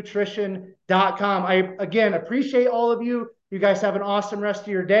awakentrainingnutrition.com. I, again, appreciate all of you. You guys have an awesome rest of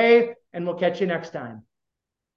your day, and we'll catch you next time.